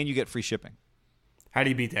 off and you get free shipping. How do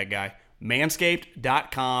you beat that, guy?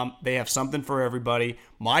 Manscaped.com. They have something for everybody.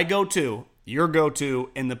 My go-to, your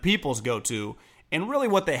go-to, and the people's go-to. And really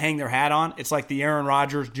what they hang their hat on, it's like the Aaron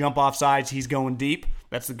Rodgers jump off sides, he's going deep.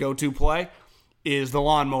 That's the go-to play, is the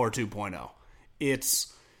Lawnmower 2.0.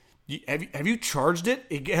 Have you charged it?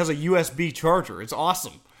 It has a USB charger. It's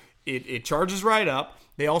awesome. It charges right up.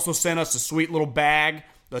 They also sent us a sweet little bag,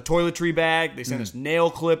 the toiletry bag. They sent us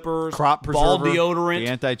nail clippers, crop ball preserver, deodorant,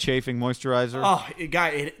 the anti-chafing moisturizer. Oh,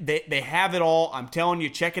 they have it all. I'm telling you,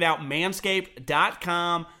 check it out.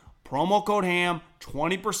 Manscaped.com. Promo code HAM,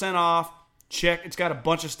 20% off. Check. It's got a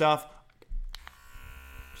bunch of stuff.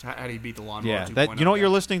 How do you beat the Lawnmower 2.0? You know what you're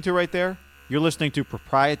listening to right there? You're listening to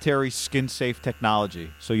proprietary skin-safe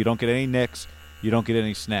technology, so you don't get any nicks, you don't get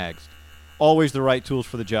any snags. Always the right tools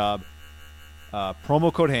for the job.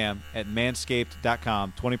 Promo code HAM at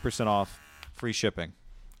manscaped.com, 20% off, free shipping.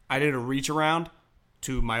 I did a reach around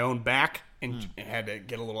to my own back and had to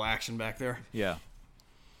get a little action back there. Yeah.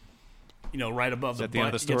 Right above the at the butt.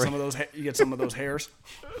 end of the story? You get some of those hairs.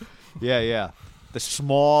 Yeah. The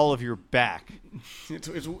small of your back.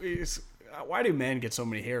 It's why do men get so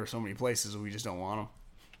many hairs so many places and we just don't want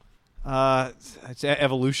them? It's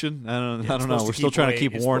evolution. I don't know. supposed We're to still keep trying away- to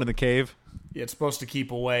keep it's Warren spo- in the cave. Yeah, it's supposed to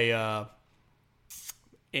keep away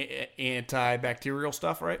antibacterial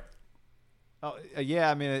stuff, right? Oh, yeah.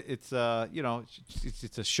 I mean, it's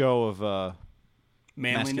it's a show of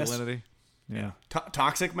Manliness? masculinity. Yeah.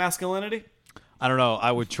 Toxic masculinity? I don't know.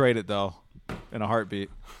 I would trade it though, in a heartbeat.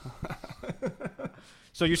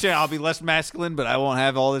 So you're saying I'll be less masculine, but I won't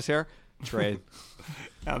have all this hair? Trade.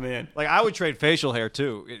 I'm in. Like I would trade facial hair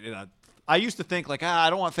too. I used to think like, I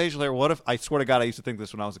don't want facial hair. What if? I swear to God, I used to think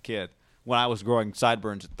this when I was a kid, when I was growing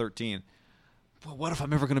sideburns at 13. Well, what if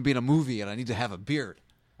I'm ever going to be in a movie and I need to have a beard?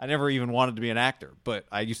 I never even wanted to be an actor, but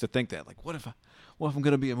I used to think that. Like, what if I'm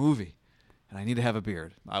going to be a movie and I need to have a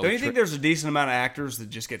beard? Don't you think there's a decent amount of actors that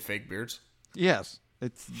just get fake beards? Yes.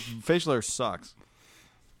 Facial hair sucks.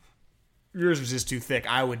 Yours was just too thick.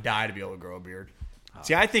 I would die to be able to grow a beard.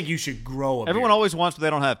 See, I think you should grow a beard. Everyone always wants what they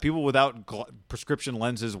don't have. People without prescription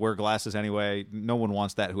lenses wear glasses anyway. No one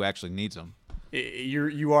wants that who actually needs them.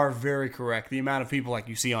 You are very correct. The amount of people like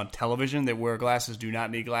you see on television that wear glasses do not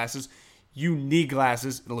need glasses. You need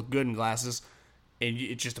glasses to look good in glasses, and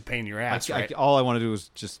it's just a pain in your ass, right? All I want to do is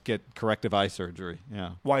just get corrective eye surgery.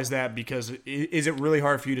 Yeah. Why is that? Because is it really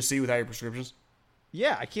hard for you to see without your prescriptions?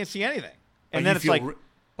 Yeah, I can't see anything. Like And then you it's feel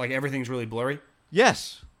like everything's really blurry?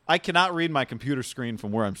 Yes. I cannot read my computer screen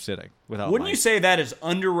from where I'm sitting without Wouldn't light. you say that is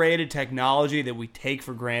underrated technology that we take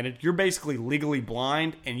for granted? You're basically legally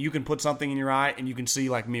blind, and you can put something in your eye, and you can see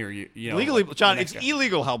like me or you know. Legally, like John, the it's next guy.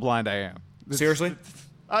 illegal how blind I am. Seriously?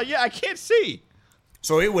 Yeah, I can't see.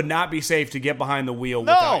 So it would not be safe to get behind the wheel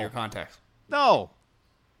without your contacts. No.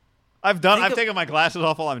 I've taken my glasses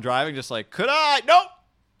off while I'm driving, just like, could I? Nope.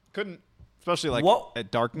 Couldn't. Especially like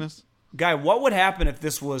at darkness. Guy, what would happen if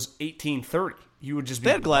this was 1830? You would just be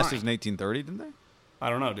They had glasses blind. in 1830, didn't they? I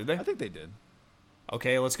don't know, did they? I think they did.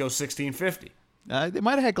 Okay, let's go 1650. They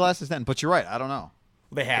might have had glasses then, but you're right. I don't know.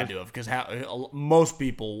 They had to have, because a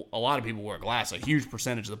lot of people wear glasses. A huge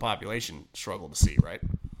percentage of the population struggle to see, right?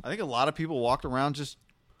 I think a lot of people walked around just.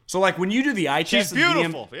 So, like, when you do the eye She's test,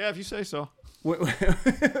 beautiful. Yeah, if you say so.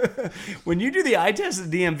 When you do the eye test at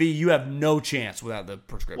the DMV, you have no chance without the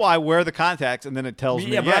prescription. Well, I wear the contacts, and then it tells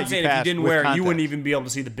me. Yeah, but I'm saying if you passed didn't with wear it, you contacts. wouldn't even be able to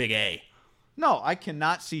see the big A. No, I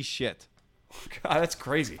cannot see shit. God, that's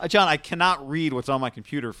crazy. John, I cannot read what's on my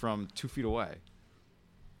computer from 2 feet away.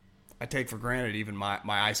 I take for granted even my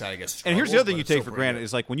eyesight, I guess. And here's the other thing you take for granted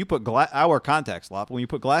is like when you put I wear contacts a lot, but when you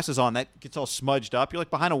put glasses on, that gets all smudged up. You're like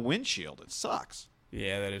behind a windshield. It sucks.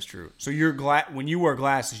 Yeah, that is true. So when you wear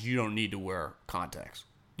glasses, you don't need to wear contacts.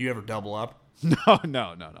 Do you ever double up?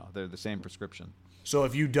 No. They're the same prescription. So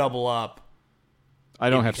if you double up, I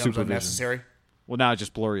don't it have becomes supervision. unnecessary? Well, now it's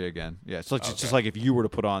just blurry again. Yeah, it's like, it's just like if you were to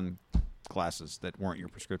put on glasses that weren't your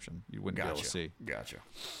prescription, you wouldn't be able to see. Gotcha.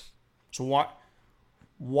 So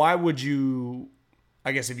why would you?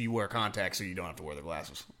 I guess if you wear contacts, so you don't have to wear the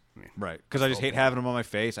glasses. I mean, Right, because I just hate having them on my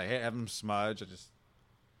face. I hate having them smudge.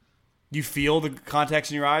 Do you feel the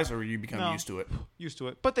contacts in your eyes, or you become used to it? Used to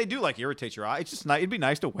it. But they do like irritate your eye. It's just it'd be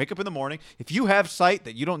nice to wake up in the morning. If you have sight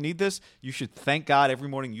that you don't need this, you should thank God every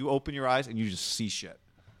morning you open your eyes and you just see shit.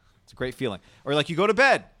 It's a great feeling. Or like you go to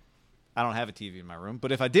bed. I don't have a TV in my room,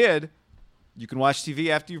 but if I did, you can watch TV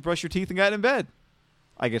after you've brushed your teeth and gotten in bed.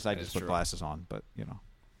 I guess I just put glasses on, but you know.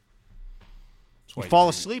 You fall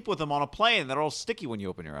asleep with them on a plane. They're all sticky when you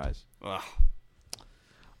open your eyes.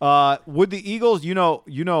 Ugh. Would the Eagles, you know,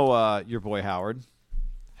 your boy Howard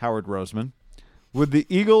Roseman, would the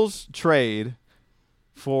Eagles trade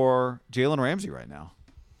for Jalen Ramsey right now?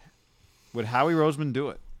 Would Howie Roseman do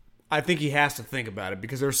it? I think he has to think about it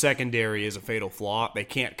because their secondary is a fatal flaw. They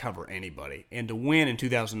can't cover anybody. And to win in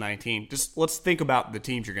 2019, just let's think about the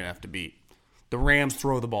teams you're going to have to beat. The Rams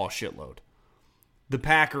throw the ball a shitload. The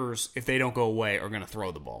Packers, if they don't go away, are going to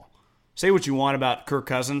throw the ball. Say what you want about Kirk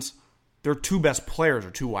Cousins. Their two best players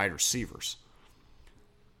are two wide receivers.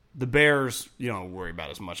 The Bears, you don't worry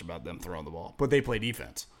about as much about them throwing the ball, but they play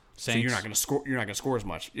defense. So you're not going to score. You're not going to score as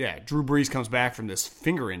much. Yeah, Drew Brees comes back from this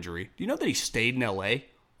finger injury. Do you know that he stayed in L.A.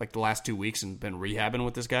 like the last 2 weeks and been rehabbing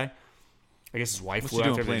with this guy? I guess his wife flew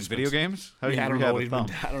out there. Playing video games? I don't know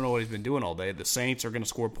what he's been doing all day. The Saints are going to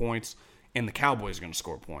score points, and the Cowboys are going to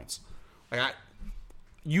score points.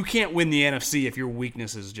 You can't win the NFC if your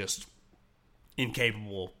weakness is just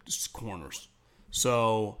incapable corners.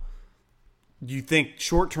 So you think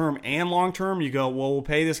short term and long term, you go, well, we'll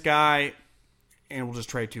pay this guy and we'll just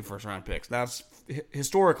trade 2 first-round picks. That's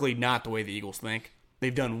historically not the way the Eagles think.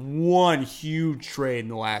 They've done one huge trade in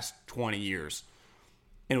the last 20 years,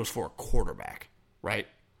 and it was for a quarterback, right?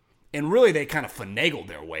 And really, they kind of finagled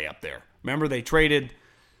their way up there. Remember, they traded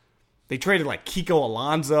like Kiko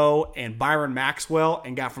Alonso and Byron Maxwell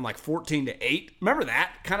and got from like 14 to 8. Remember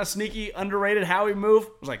that kind of sneaky, underrated Howie move?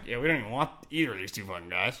 It was like, yeah, we don't even want either of these two fucking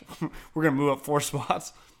guys. We're going to move up 4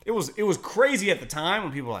 spots. It was crazy at the time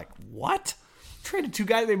when people were like, what? Traded 2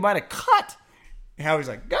 guys they might have cut. And Howie's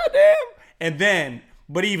like, goddamn. And then,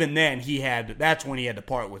 but even then, that's when he had to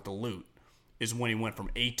part with the loot, is when he went from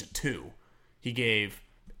 8 to 2. He gave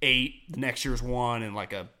 8, the next year's 1, and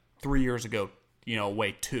like 3 years ago,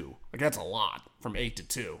 away 2. Like, that's a lot from 8 to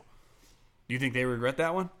 2. Do you think they regret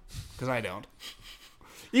that one? Because I don't.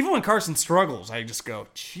 Even when Carson struggles, I just go,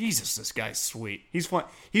 Jesus, this guy's sweet. He's fun.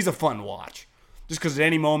 He's a fun watch. Just because at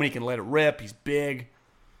any moment he can let it rip. He's big.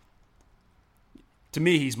 To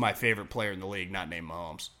me, he's my favorite player in the league, not named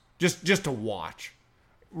Mahomes. Just to watch.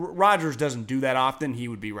 Rodgers doesn't do that often. He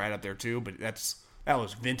would be right up there too, but that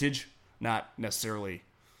was vintage, not necessarily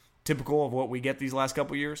typical of what we get these last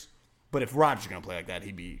couple years. But if Rodgers is going to play like that,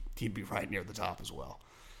 he'd be right near the top as well.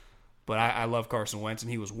 But I love Carson Wentz,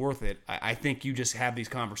 and he was worth it. I think you just have these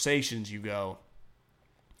conversations. You go,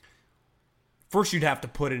 first you'd have to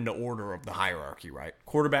put it into order of the hierarchy, right?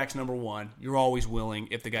 Quarterback's number 1. You're always willing,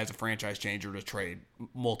 if the guy's a franchise changer, to trade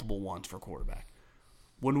multiple ones for quarterback.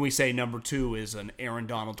 Wouldn't we say number 2 is an Aaron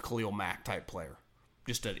Donald, Khalil Mack type player?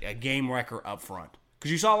 Just a game wrecker up front.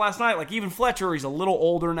 Because you saw last night, like even Fletcher, he's a little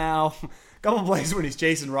older now. A couple plays when he's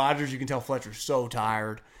chasing Rodgers, you can tell Fletcher's so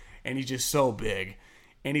tired, and he's just so big.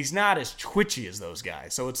 And he's not as twitchy as those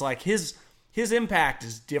guys. So it's like his impact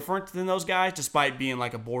is different than those guys, despite being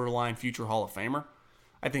like a borderline future Hall of Famer.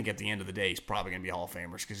 I think at the end of the day, he's probably going to be Hall of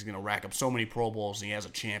Famers because he's going to rack up so many Pro Bowls and he has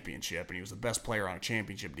a championship, and he was the best player on a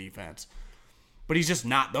championship defense. But he's just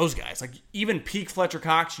not those guys. Like, even peak Fletcher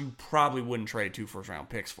Cox, you probably wouldn't trade 2 first-round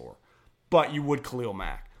picks for. But you would Khalil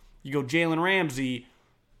Mack. You go Jalen Ramsey,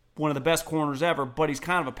 one of the best corners ever, but he's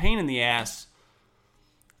kind of a pain in the ass.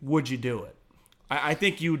 Would you do it? I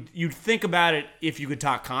think you'd think about it if you could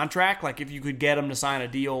talk contract. Like, if you could get him to sign a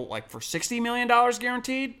deal like for $60 million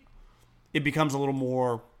guaranteed, it becomes a little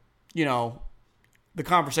more, the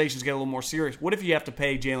conversations get a little more serious. What if you have to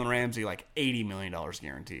pay Jalen Ramsey like $80 million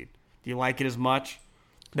guaranteed? Do you like it as much?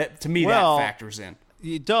 To me, that factors in.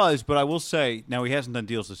 It does, but I will say, now he hasn't done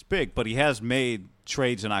deals this big, but he has made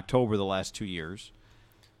trades in October the last 2 years.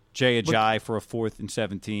 Jay Ajayi for a 4th and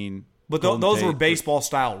 17. But those were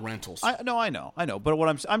baseball-style rentals. I know. But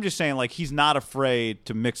what I'm just saying, like, he's not afraid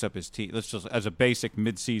to mix up his team. Let's just, as a basic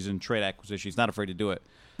midseason trade acquisition, he's not afraid to do it.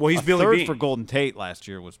 Well, he's Billy Beane. Beane. For Golden Tate last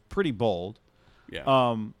year was pretty bold.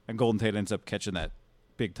 Yeah. And Golden Tate ends up catching that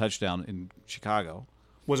big touchdown in Chicago.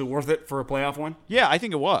 Was it worth it for a playoff win? Yeah, I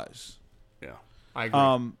think it was. Yeah, I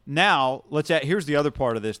agree. Now, here's the other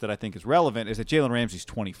part of this that I think is relevant, is that Jalen Ramsey's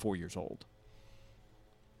 24 years old.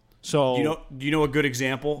 So do you know a good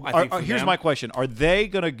example? I think here's my question: are they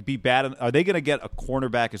going to be bad? Are they going to get a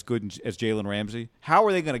cornerback as good as Jalen Ramsey? How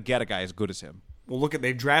are they going to get a guy as good as him? Well, look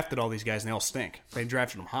they drafted all these guys and they all stink. They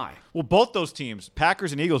drafted them high. Well, both those teams,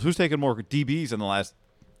 Packers and Eagles, who's taken more DBs in the last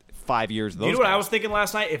 5 years? You know what I was thinking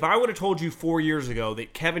last night? If I would have told you 4 years ago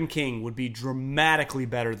that Kevin King would be dramatically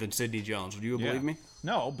better than Sidney Jones, would you have believed me?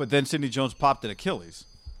 No, but then Sidney Jones popped an Achilles.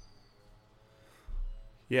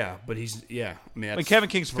 Yeah, but Kevin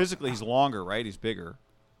King's physically, he's longer, right? He's bigger,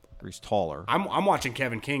 or he's taller. I'm watching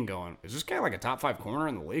Kevin King going, is this guy like a top 5 corner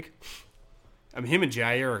in the league? I mean, him and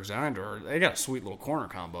Jair Alexander, they got a sweet little corner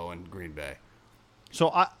combo in Green Bay. So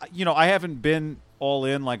I haven't been all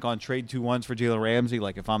in like on trade 2-1s for Jalen Ramsey.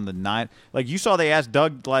 Like if I'm the 9, like you saw, they asked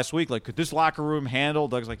Doug last week, like, could this locker room handle?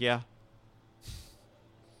 Doug's like, yeah.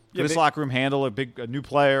 Could this locker room handle a new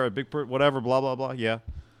player, whatever, blah blah blah? Yeah.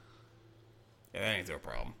 Yeah, that ain't their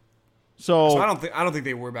problem. So I don't think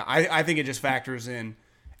they worry about it. I think it just factors in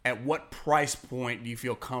at what price point do you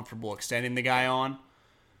feel comfortable extending the guy on.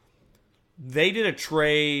 They did a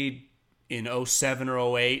trade in 07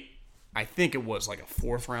 or 08. I think it was like a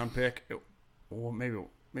 4th round pick. Maybe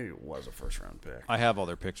it was a 1st round pick. I have all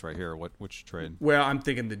their picks right here. Which trade? Well, I'm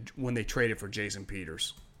thinking when they traded for Jason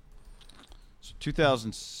Peters. So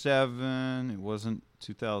 2007. It wasn't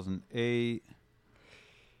 2008.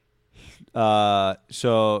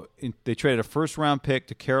 They traded a 1st round pick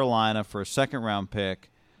to Carolina for a 2nd round pick,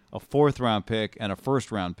 a 4th round pick, and a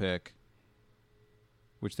 1st round pick,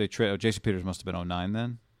 which they traded. Jason Peters must have been 09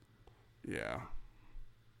 then. Yeah.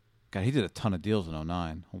 God, he did a ton of deals in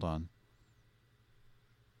 09. Hold on.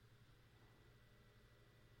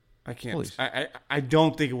 I can't. I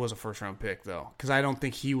don't think it was a 1st round pick though, because I don't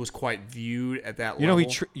think he was quite viewed at that level.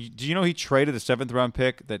 Do you know he traded a 7th round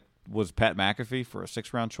pick that was Pat McAfee for a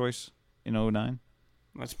 6th round choice in 09?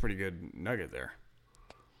 That's a pretty good nugget there.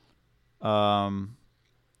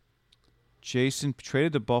 Jason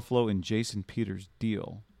traded to Buffalo in Jason Peters'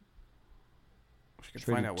 deal. We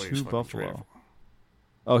can find out what he's Buffalo.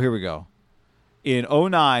 Oh, here we go. In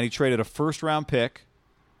 09, he traded a 1st round pick,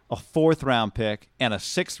 a 4th-round pick, and a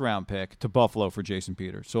 6th-round pick to Buffalo for Jason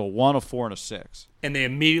Peters. So a 1, a 4, and a 6. And they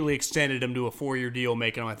immediately extended him to a 4-year deal,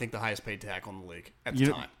 making him, I think, the highest paid tackle in the league at the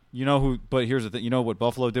time. You know who? But here's the thing. You know what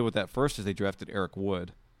Buffalo did with that first is they drafted Eric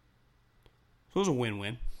Wood. So it was a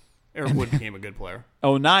win-win. Eric Wood became a good player.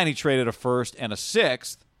 2009, he traded a 1st and a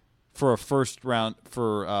 6th for a 1st round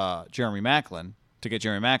for Jeremy Maclin to get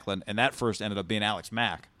Jeremy Maclin, and that 1st ended up being Alex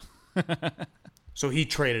Mack. So he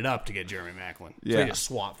traded up to get Jeremy Maclin. So Yeah. he just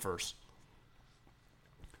swapped first.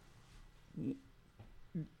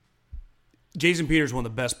 Jason Peters is one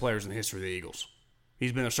of the best players in the history of the Eagles.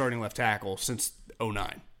 He's been a starting left tackle since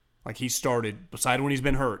 2009. Like, he started, beside when he's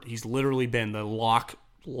been hurt, he's literally been the lock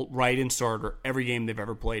right-in starter every game they've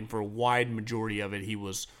ever played. And for a wide majority of it, he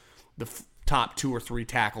was the top 2 or 3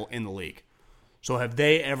 tackle in the league. So have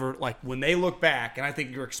they ever, like, when they look back, and I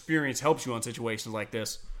think your experience helps you on situations like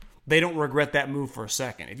this, they don't regret that move for a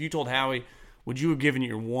second. If you told Howie, would you have given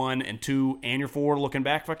your 1 and 2 and your 4 looking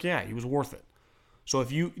back? Fuck yeah, he was worth it. So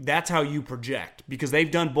that's how you project, because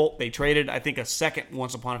they've done both. They traded, I think, a second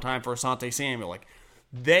once upon a time for Asante Samuel. Like,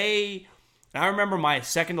 I remember my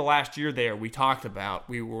second to last year there, we talked about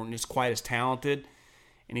we weren't just quite as talented,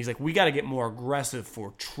 and he's like, we got to get more aggressive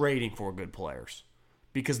for trading for good players,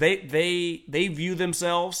 because they view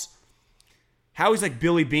themselves. Howie's like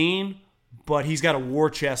Billy Beane, but he's got a war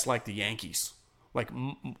chest like the Yankees. Like,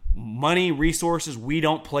 money, resources, we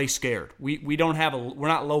don't play scared. We don't have we're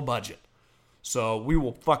not low budget. So we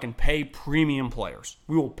will fucking pay premium players.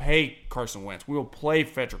 We will pay Carson Wentz. We will pay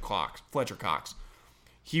Fletcher Cox.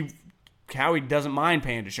 Howie doesn't mind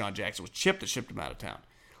paying Deshaun Jackson. It was Chip that shipped him out of town.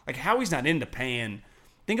 Like, Howie's not into paying.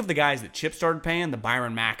 Think of the guys that Chip started paying, the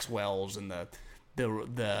Byron Maxwells and the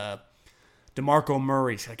DeMarco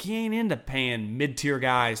Murrays. Like, he ain't into paying mid-tier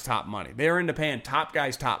guys top money. They're into paying top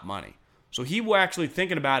guys top money. So he will actually,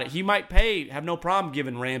 thinking about it, he might have no problem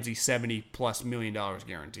giving Ramsey $70+ million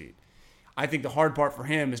guaranteed. I think the hard part for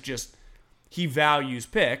him is just he values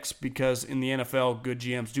picks, because in the NFL, good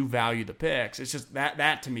GMs do value the picks. It's just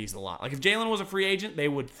that to me is a lot. Like, if Jalen was a free agent, they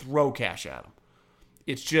would throw cash at him.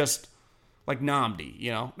 It's just like Nnamdi,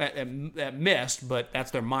 you know, that missed, but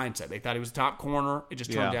that's their mindset. They thought he was a top corner. It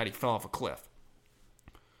just turned out he fell off a cliff.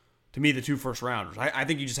 To me, the 2 first-rounders. I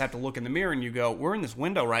think you just have to look in the mirror and you go, we're in this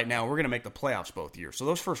window right now. We're going to make the playoffs both years. So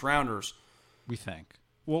those first-rounders. We think.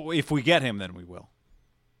 Well, if we get him, then we will.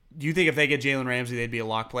 Do you think if they get Jalen Ramsey, they'd be a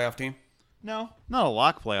lock playoff team? No. Not a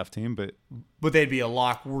lock playoff team, but they'd be a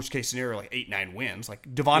lock, worst-case scenario, like 8-9 wins. Like,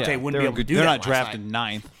 Devontae wouldn't be able to do they're that not drafting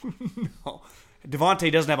ninth. No.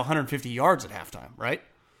 Devontae doesn't have 150 yards at halftime, right?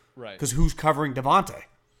 Right. Because who's covering Devontae?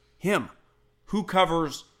 Him. Who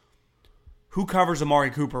covers Amari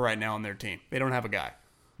Cooper right now on their team? They don't have a guy.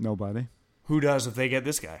 Nobody. Who does if they get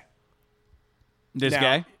this guy? This Now,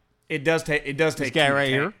 guy? It does take This two guy to right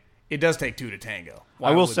tango. here? It does take 2 to tango.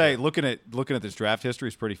 I will would say, they? looking at this draft history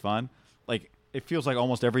is pretty fun. Like, it feels like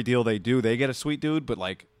almost every deal they do, they get a sweet dude, but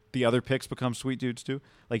like the other picks become sweet dudes too.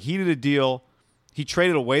 Like, he did a deal, he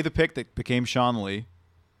traded away the pick that became Sean Lee.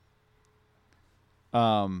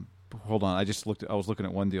 Hold on, I was looking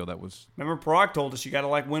at one deal that was Remember, Parag told us you got to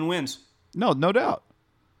like win-wins. no doubt.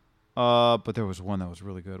 But there was one that was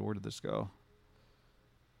really good. Where did this go?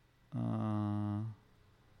 Here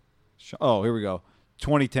we go.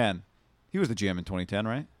 2010. He was the GM in 2010,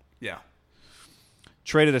 right? Yeah.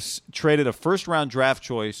 Traded a first round draft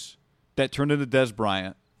choice that turned into Des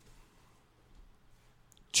Bryant.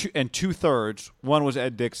 And 2/3. One was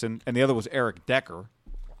Ed Dixon, and the other was Eric Decker.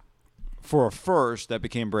 For a first that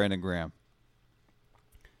became Brandon Graham.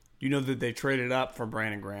 You know that they traded up for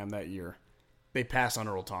Brandon Graham that year. They passed on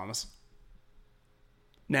Earl Thomas.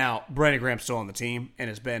 Now, Brandon Graham's still on the team and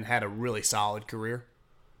has had a really solid career.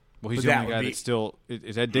 Well, he's But the that only would guy be- that's still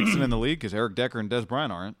is Ed Dixon in the league because Eric Decker and Des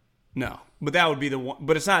Bryant aren't. No, but that would be the one.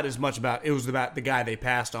 But it's not as much about. It was about the guy they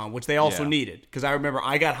passed on, which they also Yeah. needed. Because I remember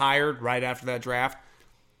I got hired right after that draft,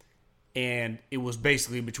 and it was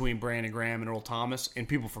basically between Brandon Graham and Earl Thomas. And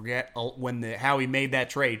people forget when how he made that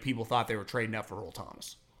trade. People thought they were trading up for Earl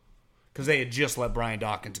Thomas because they had just let Brian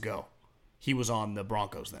Dawkins go. He was on the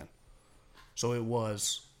Broncos then, so it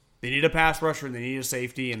was they needed a pass rusher and they needed a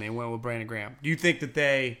safety, and they went with Brandon Graham. Do you think that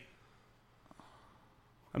they?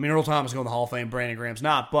 I mean, Earl Thomas is going to the Hall of Fame. Brandon Graham's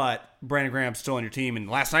not, but Brandon Graham's still on your team. And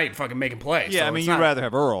last night, you're fucking making plays. Yeah, so I mean, it's you'd not- rather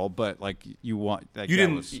have Earl, but like you want that. You guy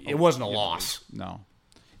didn't. It wasn't a loss. No,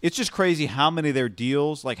 it's just crazy how many of their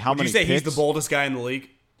deals, like how Would you many. say picks, he's the boldest guy in the league?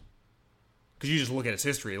 Because you just look at his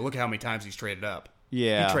history. Look how many times he's traded up.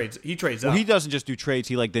 Yeah, he trades Well, up. he doesn't just do trades.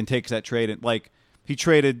 He like then takes that trade and like he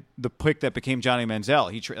traded the pick that became Johnny Manziel.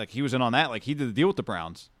 He was in on that. Like he did the deal with the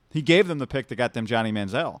Browns. He gave them the pick that got them Johnny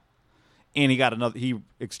Manziel. and he got another. He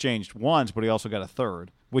exchanged ones, but he also got a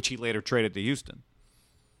third, which he later traded to Houston.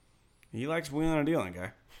 He likes wheeling and dealing,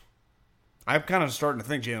 guy. I'm kind of starting to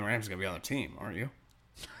think Jalen Ramsey's going to be on the team, aren't you?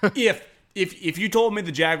 if you told me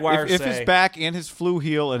the Jaguars If his back and his flu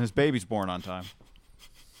heal and his baby's born on time.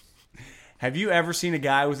 Have you ever seen a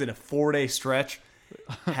guy within a 4-day stretch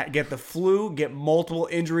get the flu, get multiple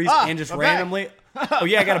injuries, and just randomly... Oh,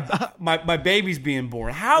 yeah, I got my baby's being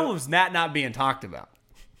born. How is that not being talked about?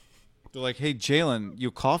 They're like, hey, Jalen,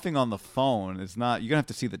 you coughing on the phone is not... You're going to have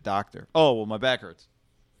to see the doctor. Oh, well, my back hurts.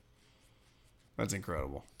 That's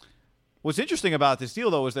incredible. What's interesting about this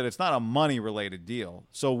deal, though, is that it's not a money-related deal.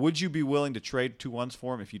 So would you be willing to trade 2 ones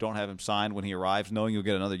for him if you don't have him signed when he arrives, knowing you'll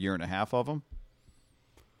get another year and a half of him?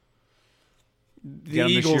 The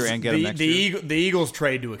Eagles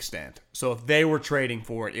trade to extend. So if they were trading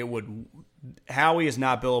for it, it would... Howie is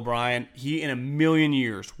not Bill O'Brien. He, in a million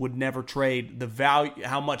years, would never trade the value,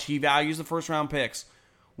 how much he values the first-round picks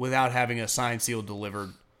without having a signed, sealed,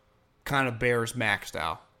 delivered kind of Bears Mac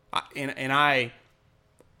style. I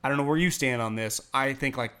don't know where you stand on this. I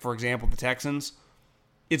think, like, for example, the Texans,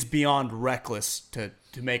 it's beyond reckless to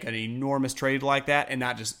make an enormous trade like that and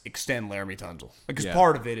not just extend Laramie Tunsil. Because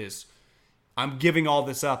part of it is, I'm giving all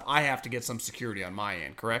this up. I have to get some security on my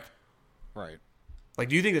end, correct? Right. Like,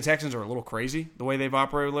 do you think the Texans are a little crazy the way they've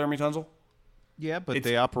operated with Laramie Tunsil? Yeah, but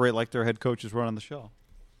they operate like their head coach is running the show.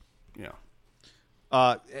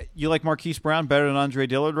 Yeah. You like Marquise Brown better than Andre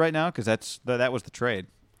Dillard right now? Because that was the trade.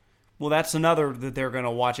 Well, that's another that they're going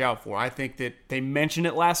to watch out for. I think that they mentioned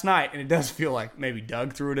it last night, and it does feel like maybe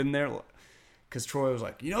Doug threw it in there because Troy was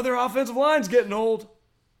like, their offensive line's getting old.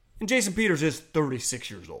 And Jason Peters is 36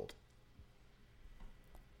 years old.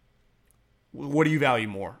 What do you value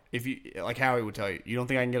more? If you like Howie would tell you, you don't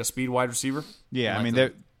think I can get a speed wide receiver? Yeah, I mean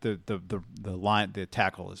the line, the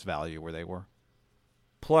tackle is value where they were.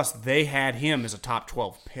 Plus, they had him as a top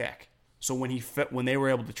 12 pick. So when they were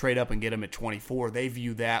able to trade up and get him at 24, they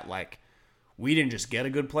view that like we didn't just get a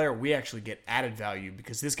good player, we actually get added value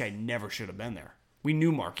because this guy never should have been there. We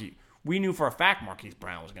knew for a fact Marquise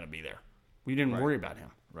Brown was going to be there. We didn't worry about him.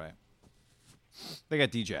 Right. They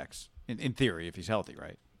got Djax in theory if he's healthy,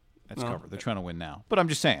 right? That's covered. They're trying to win now. But I'm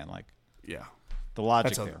just saying, like, the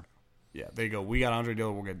logic there. Yeah, there you go. We got Andre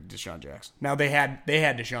Dillard. We'll get Deshaun Jackson. Now they had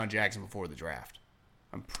Deshaun Jackson before the draft.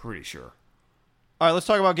 I'm pretty sure. All right, let's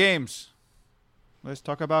talk about games.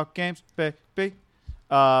 Baby.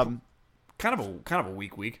 Kind of a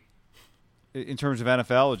weak week. In terms of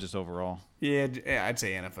NFL or just overall? Yeah, I'd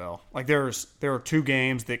say NFL. Like there are 2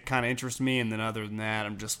 games that kind of interest me, and then other than that,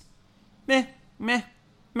 I'm just meh.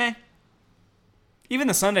 Even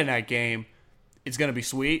the Sunday night game, it's going to be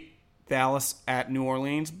sweet. Dallas at New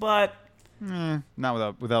Orleans, but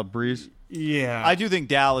not without Breeze. Yeah, I do think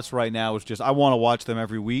Dallas right now is just I want to watch them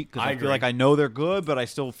every week because I feel like I know they're good, but I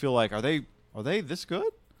still feel like are they this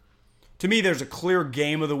good? To me, there's a clear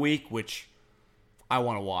game of the week which I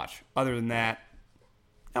want to watch. Other than that,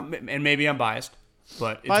 and maybe I'm biased,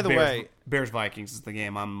 but it's by the way, Bears Vikings is the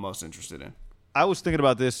game I'm most interested in. I was thinking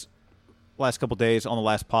about this last couple days on the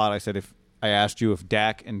last pod. I said if I asked you if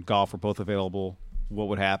Dak and Goff were both available, what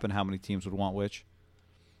would happen? How many teams would want which?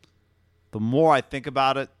 The more I think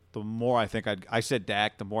about it, the more I think I said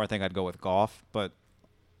Dak, the more I think I'd go with Goff. But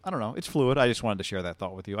I don't know. It's fluid. I just wanted to share that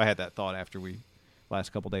thought with you. I had that thought after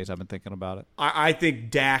last couple days I've been thinking about it. I think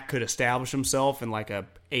Dak could establish himself in like a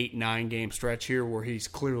 8-9 game stretch here where he's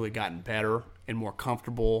clearly gotten better and more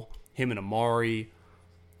comfortable. Him and Amari.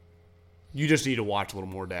 You just need to watch a little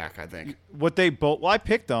more Dak, I think. I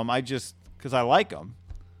picked them. Because I like them.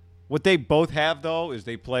 What they both have, though, is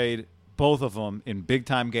they played both of them in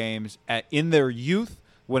big-time games in their youth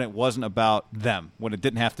when it wasn't about them, when it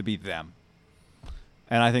didn't have to be them.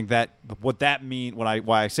 And I think that what that means,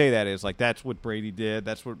 why I say that is, like, that's what Brady did.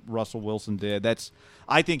 That's what Russell Wilson did.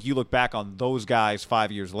 I think you look back on those guys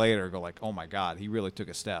 5 years later and go like, oh, my God, he really took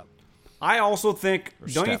a step. I also think,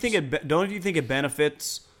 don't you think it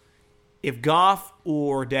benefits if Goff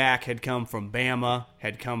or Dak had come from Bama,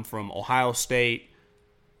 had come from Ohio State,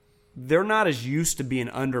 they're not as used to being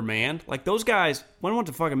undermanned. Like those guys, one went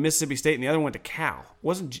to fucking Mississippi State and the other went to Cal.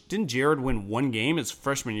 Didn't Jared win 1 game his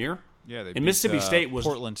freshman year? Yeah, they beat Mississippi State was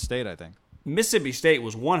Portland State, I think. Mississippi State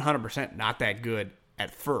was 100% not that good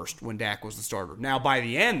at first when Dak was the starter. Now by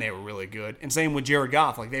the end they were really good, and same with Jared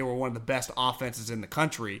Goff. Like they were one of the best offenses in the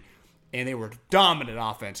country. And they were dominant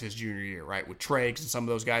offense his junior year, right? With Treggs and some of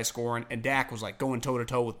those guys scoring. And Dak was like going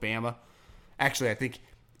toe-to-toe with Bama. Actually, I think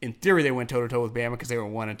in theory they went toe-to-toe with Bama because they were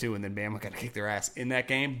 1-2, and then Bama got to kick their ass in that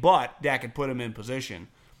game. But Dak had put him in position.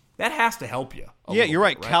 That has to help you. Yeah, you're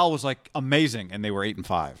right. Cal was like amazing, and they were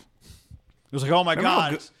 8-5. It was like, oh my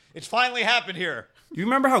God, It's finally happened here. Do you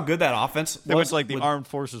remember how good that offense was? It was like the with- Armed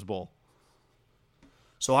Forces Bowl.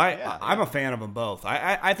 So I'm a fan of them both.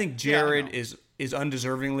 I think Jared know. is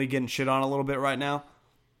undeservingly getting shit on a little bit right now.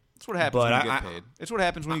 That's what happens But when you get paid. It's what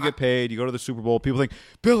happens when you get paid. You go to the Super Bowl. People think,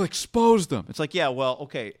 Bill exposed them. It's like, yeah, well,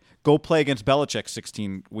 okay. Go play against Belichick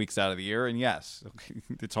 16 weeks out of the year, and yes,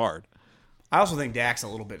 it's hard. I also think Dak's a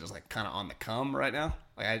little bit just like kind of on the come right now.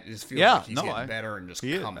 Like I just feel Yeah, like he's getting better and just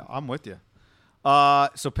He is. coming. I'm with you.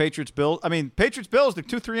 So Patriots, Bills. Patriots, Bills, they're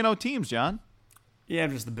 2-3-0 teams, John. Yeah,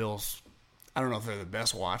 just the Bills. I don't know if they're the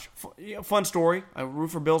best watch. Fun story. I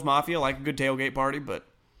root for Bills Mafia. Like a good tailgate party, but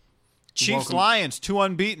Chiefs, welcome. Lions, 2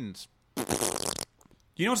 unbeatens.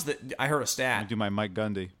 You know what's I heard a I stat. do my Mike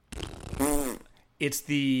Gundy. It's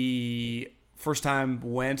the first time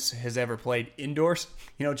Wentz has ever played indoors.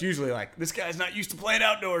 You know, it's usually like, this guy's not used to playing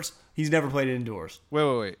outdoors. He's never played indoors.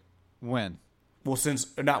 Wait. When? Well,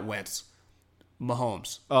 not Wentz.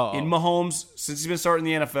 Mahomes. Oh. In Mahomes, since he's been starting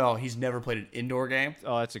the NFL, he's never played an indoor game.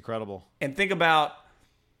 Oh, that's incredible. And think about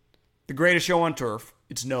the greatest show on turf.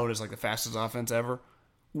 It's known as like the fastest offense ever.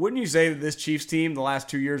 Wouldn't you say that this Chiefs team the last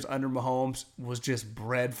 2 years under Mahomes was just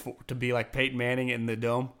bred to be like Peyton Manning in the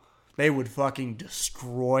dome? They would fucking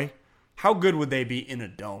destroy. How good would they be in a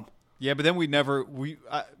dome? Yeah, but then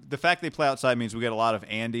the fact they play outside means we get a lot of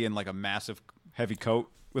Andy and like a massive heavy coat.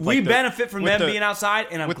 With We like benefit from them being outside,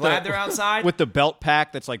 and I'm glad they're outside. With the belt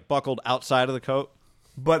pack that's like buckled outside of the coat.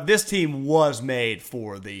 But this team was made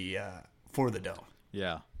for the dome.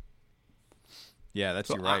 Yeah. Yeah, that's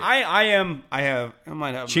So you're right. I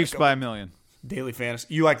might have Chiefs by a million. daily fantasy.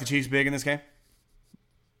 You like the Chiefs big in this game?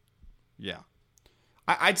 Yeah.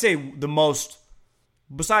 I'd say the most,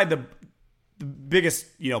 beside the biggest,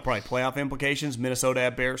 probably playoff implications, Minnesota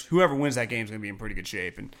at Bears. Whoever wins that game is going to be in pretty good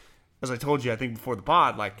shape. And as I told you, I think before the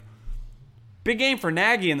pod, like, big game for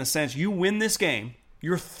Nagy in the sense you win this game,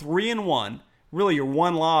 you're 3-1. Really, your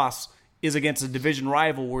one loss is against a division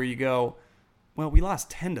rival where you go, well, we lost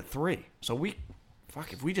 10-3. So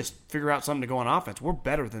if we just figure out something to go on offense, we're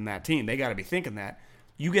better than that team. They got to be thinking that.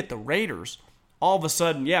 You get the Raiders. All of a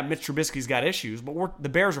sudden, yeah, Mitch Trubisky's got issues, but the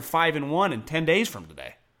Bears are 5-1 in 10 days from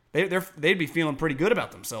today. They'd be feeling pretty good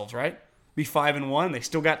about themselves, right? Be 5-1. They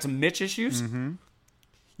still got some Mitch issues. Mm-hmm.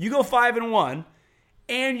 You go 5-1,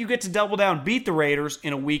 and you get to double down, beat the Raiders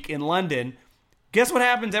in a week in London. Guess what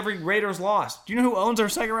happens every Raiders loss? Do you know who owns our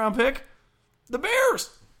second-round pick? The Bears.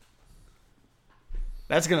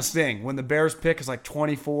 That's going to sting. When the Bears pick is like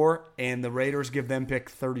 24 and the Raiders give them pick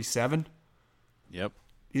 37. Yep.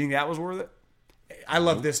 You think that was worth it? I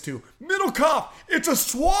love this too. Middlecoff, it's a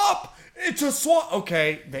swap. It's a swap.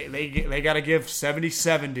 Okay, they got to give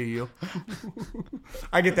 77 to you.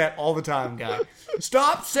 I get that all the time, guy.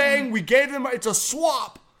 Stop saying we gave them. It's a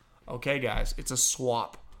swap. Okay, guys, it's a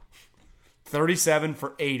swap. 37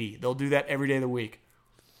 for 80. They'll do that every day of the week.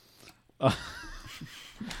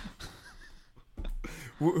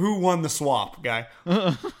 Who won the swap, guy?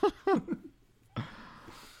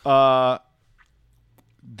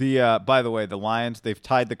 By the way, the Lions, they've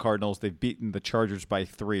tied the Cardinals. They've beaten the Chargers by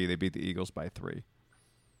 3. They beat the Eagles by 3.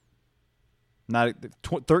 13-10,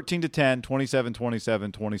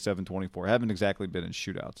 27-27, 27-24. Haven't exactly been in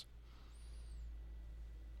shootouts.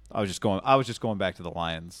 I was just going back to the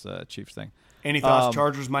Lions Chiefs thing. Any thoughts?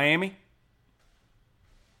 Chargers, Miami,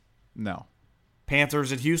 No.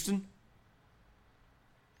 Panthers at Houston.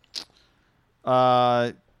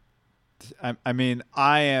 I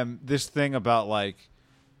am this thing about like,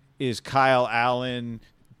 is Kyle Allen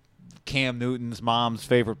Cam Newton's mom's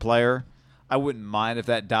favorite player? I wouldn't mind if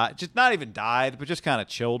that died. Just not even died, but just kind of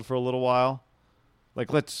chilled for a little while.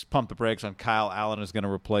 Like, let's pump the brakes on Kyle Allen is going to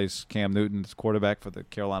replace Cam Newton as quarterback for the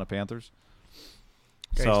Carolina Panthers.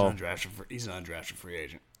 Okay, So he's an undrafted free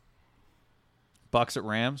agent. Bucks at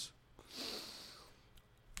Rams.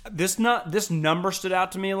 This number stood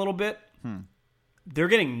out to me a little bit. They're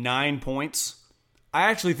getting 9 points. I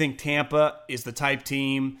actually think Tampa is the type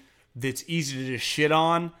team that's easy to just shit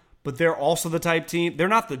on, but they're also the type team. They're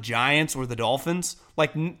not the Giants or the Dolphins.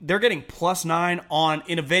 Like, they're getting +9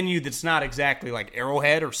 in a venue that's not exactly like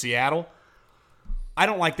Arrowhead or Seattle. I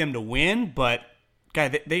don't like them to win, but guy,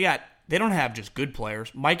 they don't have just good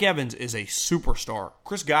players. Mike Evans is a superstar.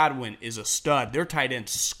 Chris Godwin is a stud. Their tight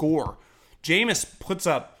ends score. Jameis puts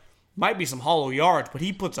up, might be some hollow yards, but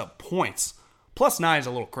he puts up points. +9 is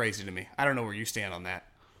a little crazy to me. I don't know where you stand on that.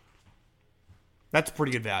 That's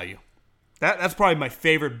pretty good value. That's probably my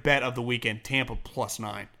favorite bet of the weekend, Tampa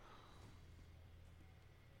 +9.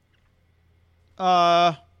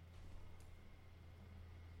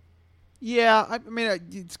 Yeah, I mean,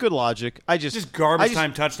 it's good logic. Just garbage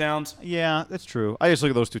time touchdowns. Yeah, that's true. I just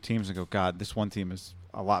look at those two teams and go, God, this one team is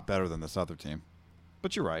a lot better than this other team.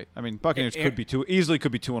 But you're right. I mean, Buccaneers could be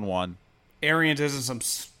 2-1. Arians isn't some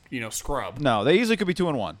scrub. No, they easily could be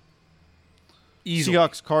 2-1. Easily.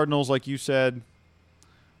 Seahawks, Cardinals, like you said,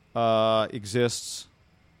 exists.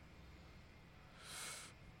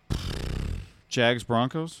 Jags,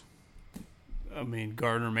 Broncos. I mean,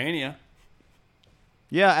 Gardner Mania.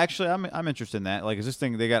 Yeah, actually, I'm interested in that. Like, is this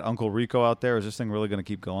thing, they got Uncle Rico out there? Is this thing really going to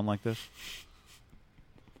keep going like this?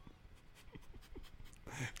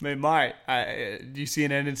 They might. Do you see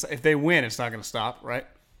an end? If they win, it's not going to stop, right?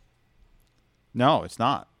 No, it's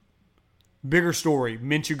not. Bigger story: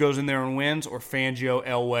 Minshew goes in there and wins, or Fangio,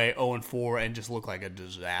 Elway, 0-4, and just look like a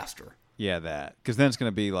disaster. Yeah, that. Because then it's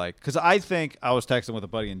going to be like, because I think I was texting with a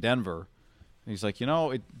buddy in Denver, and he's like,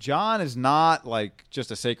 John is not like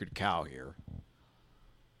just a sacred cow here.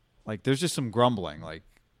 Like, there's just some grumbling. Like,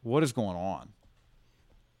 what is going on?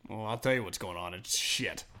 Well, I'll tell you what's going on. It's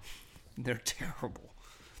shit. They're terrible.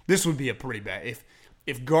 This would be a pretty bad.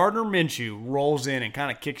 If Gardner Minshew rolls in and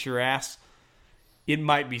kind of kicks your ass, it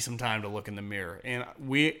might be some time to look in the mirror. And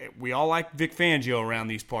we all like Vic Fangio around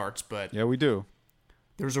these parts, but Yeah, we do.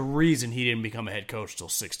 there's a reason he didn't become a head coach till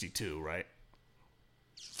 62, right?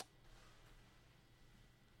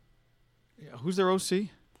 Yeah, who's their OC?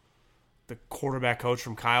 The quarterback coach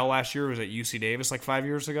from Kyle last year was at UC Davis like 5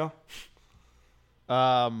 years ago.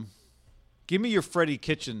 Give me your Freddie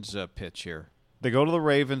Kitchens pitch here. They go to the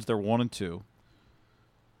Ravens. They're 1-2.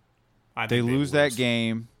 I They think lose that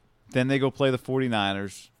game. Then they go play the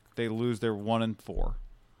 49ers. They lose. They're 1-4.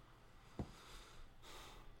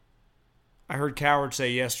 I heard Coward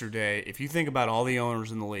say yesterday, if you think about all the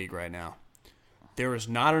owners in the league right now, there is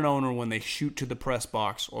not an owner when they shoot to the press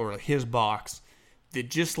box or his box that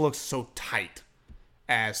just looks so tight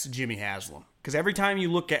as Jimmy Haslam. Because every time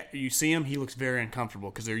you see him, he looks very uncomfortable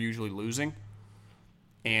because they're usually losing.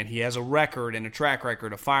 And he has a record and a track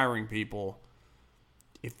record of firing people.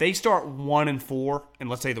 If they start 1-4, and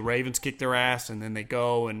let's say the Ravens kick their ass, and then they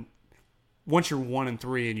go, and once you're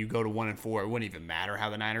 1-3 and you go to 1-4, it wouldn't even matter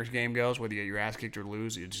how the Niners game goes, whether you get your ass kicked or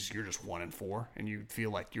lose. You're just 1-4, and you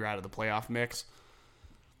feel like you're out of the playoff mix.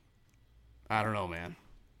 I don't know, man.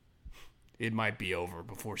 It might be over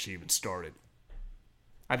before she even started.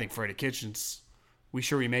 I think Freddie Kitchens. We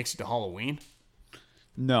sure he makes it to Halloween?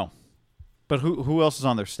 No. But who else is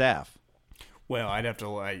on their staff? Well, I'd have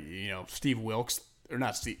to, Steve Wilkes. Or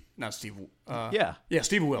not Steve. Yeah, Steve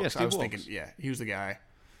Wilkes. Yeah, Steve I was Wilkes. thinking, he was the guy.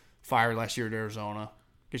 Fired last year at Arizona.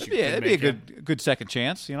 That'd be a good second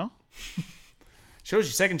chance, Shows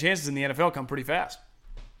you second chances in the NFL come pretty fast.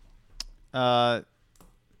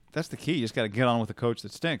 That's the key. You just got to get on with a coach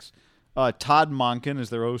that stinks. Todd Monken is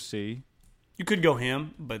their OC. You could go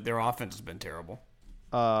him, but their offense has been terrible.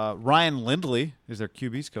 Ryan Lindley is their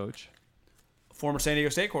QB's coach. Former San Diego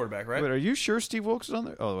State quarterback, right? Wait, are you sure Steve Wilkes is on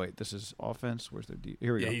there? Oh, wait, this is offense. Where's their D?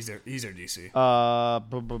 Here we go. He's their DC.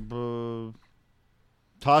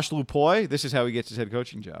 Tosh Lupoy. This is how he gets his head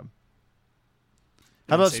coaching job.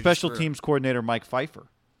 How about special teams coordinator Mike Pfeiffer?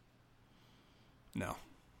 No.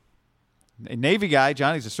 A Navy guy.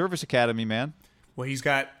 Johnny's a service academy man. Well, he's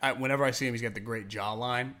got. Whenever I see him, he's got the great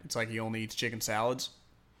jawline. It's like he only eats chicken salads.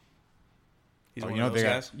 He's one of those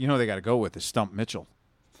guys. They got to go with is Stump Mitchell.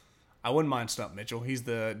 I wouldn't mind Stump Mitchell. He's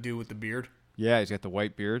the dude with the beard. Yeah, he's got the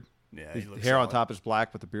white beard. Yeah, his he looks hair on solid. top is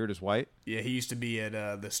black, but the beard is white. Yeah, he used to be at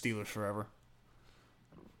the Steelers forever.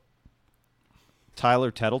 Tyler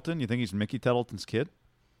Tettleton. You think he's Mickey Tettleton's kid?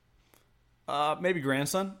 Maybe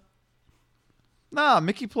grandson. Nah,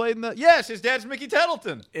 Mickey played in the. Yes, his dad's Mickey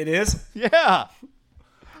Tettleton. It is. Yeah.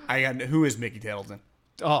 Who is Mickey Tettleton?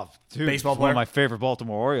 Oh, dude, Baseball one player? of my favorite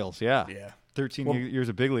Baltimore Orioles. Yeah. Yeah. 13 Well- years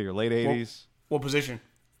of big leaguer, late 80s. What position?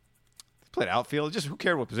 Played outfield. Just who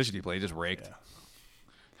cared what position he played? He just raked. Yeah.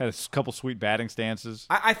 Had a couple sweet batting stances.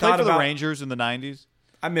 I Played thought for the about- Rangers in the 90s.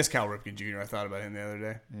 I miss Cal Ripken Jr. I thought about him the other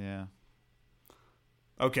day. Yeah.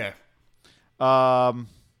 Okay.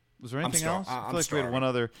 Was there anything else? I I'm feel like we had starving. one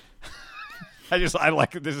other. I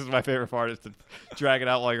like it. This is my favorite part is to drag it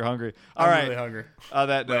out while you're hungry. All I'm right. really hungry. On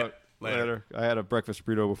that note, Later. I had a breakfast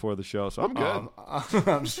burrito before the show, so I'm good.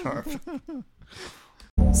 I'm starved.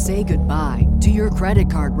 Say goodbye to your credit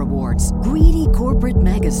card rewards. Greedy corporate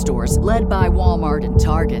mega stores, led by Walmart and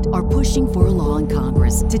Target, are pushing for a law in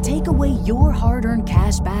Congress to take away your hard-earned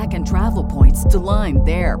cash back and travel points to line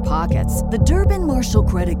their pockets. The Durbin-Marshall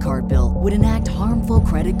credit card bill would enact harmful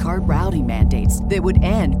credit card routing mandates that would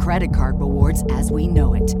end credit card rewards as we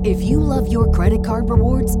know it. If you love your credit card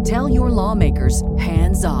rewards, tell your lawmakers,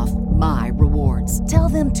 hands off. my rewards. Tell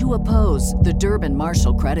them to oppose the Durbin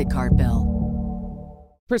Marshall credit card bill.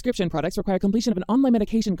 Prescription products require completion of an online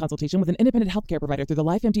medication consultation with an independent healthcare provider through the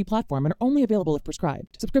LifeMD platform and are only available if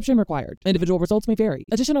prescribed. Subscription required. Individual results may vary.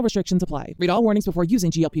 Additional restrictions apply. Read all warnings before using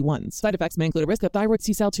GLP-1s. Side effects may include a risk of thyroid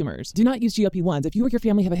C-cell tumors. Do not use GLP-1s if you or your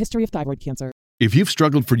family have a history of thyroid cancer. If you've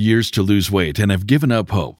struggled for years to lose weight and have given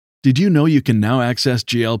up hope, did you know you can now access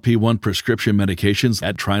GLP-1 prescription medications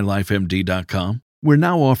at TryLifeMD.com? We're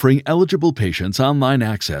now offering eligible patients online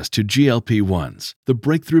access to GLP-1s, the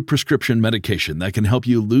breakthrough prescription medication that can help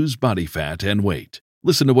you lose body fat and weight.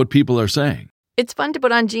 Listen to what people are saying. It's fun to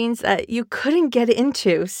put on jeans that you couldn't get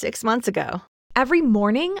into 6 months ago. Every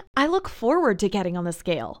morning, I look forward to getting on the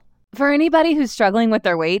scale. For anybody who's struggling with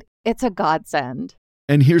their weight, it's a godsend.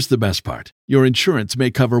 And here's the best part. Your insurance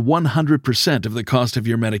may cover 100% of the cost of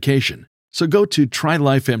your medication. So go to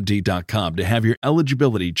TryLifeMD.com to have your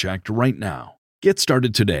eligibility checked right now. Get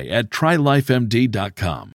started today at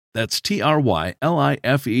TryLifeMD.com. That's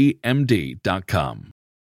TryLifeMD.com.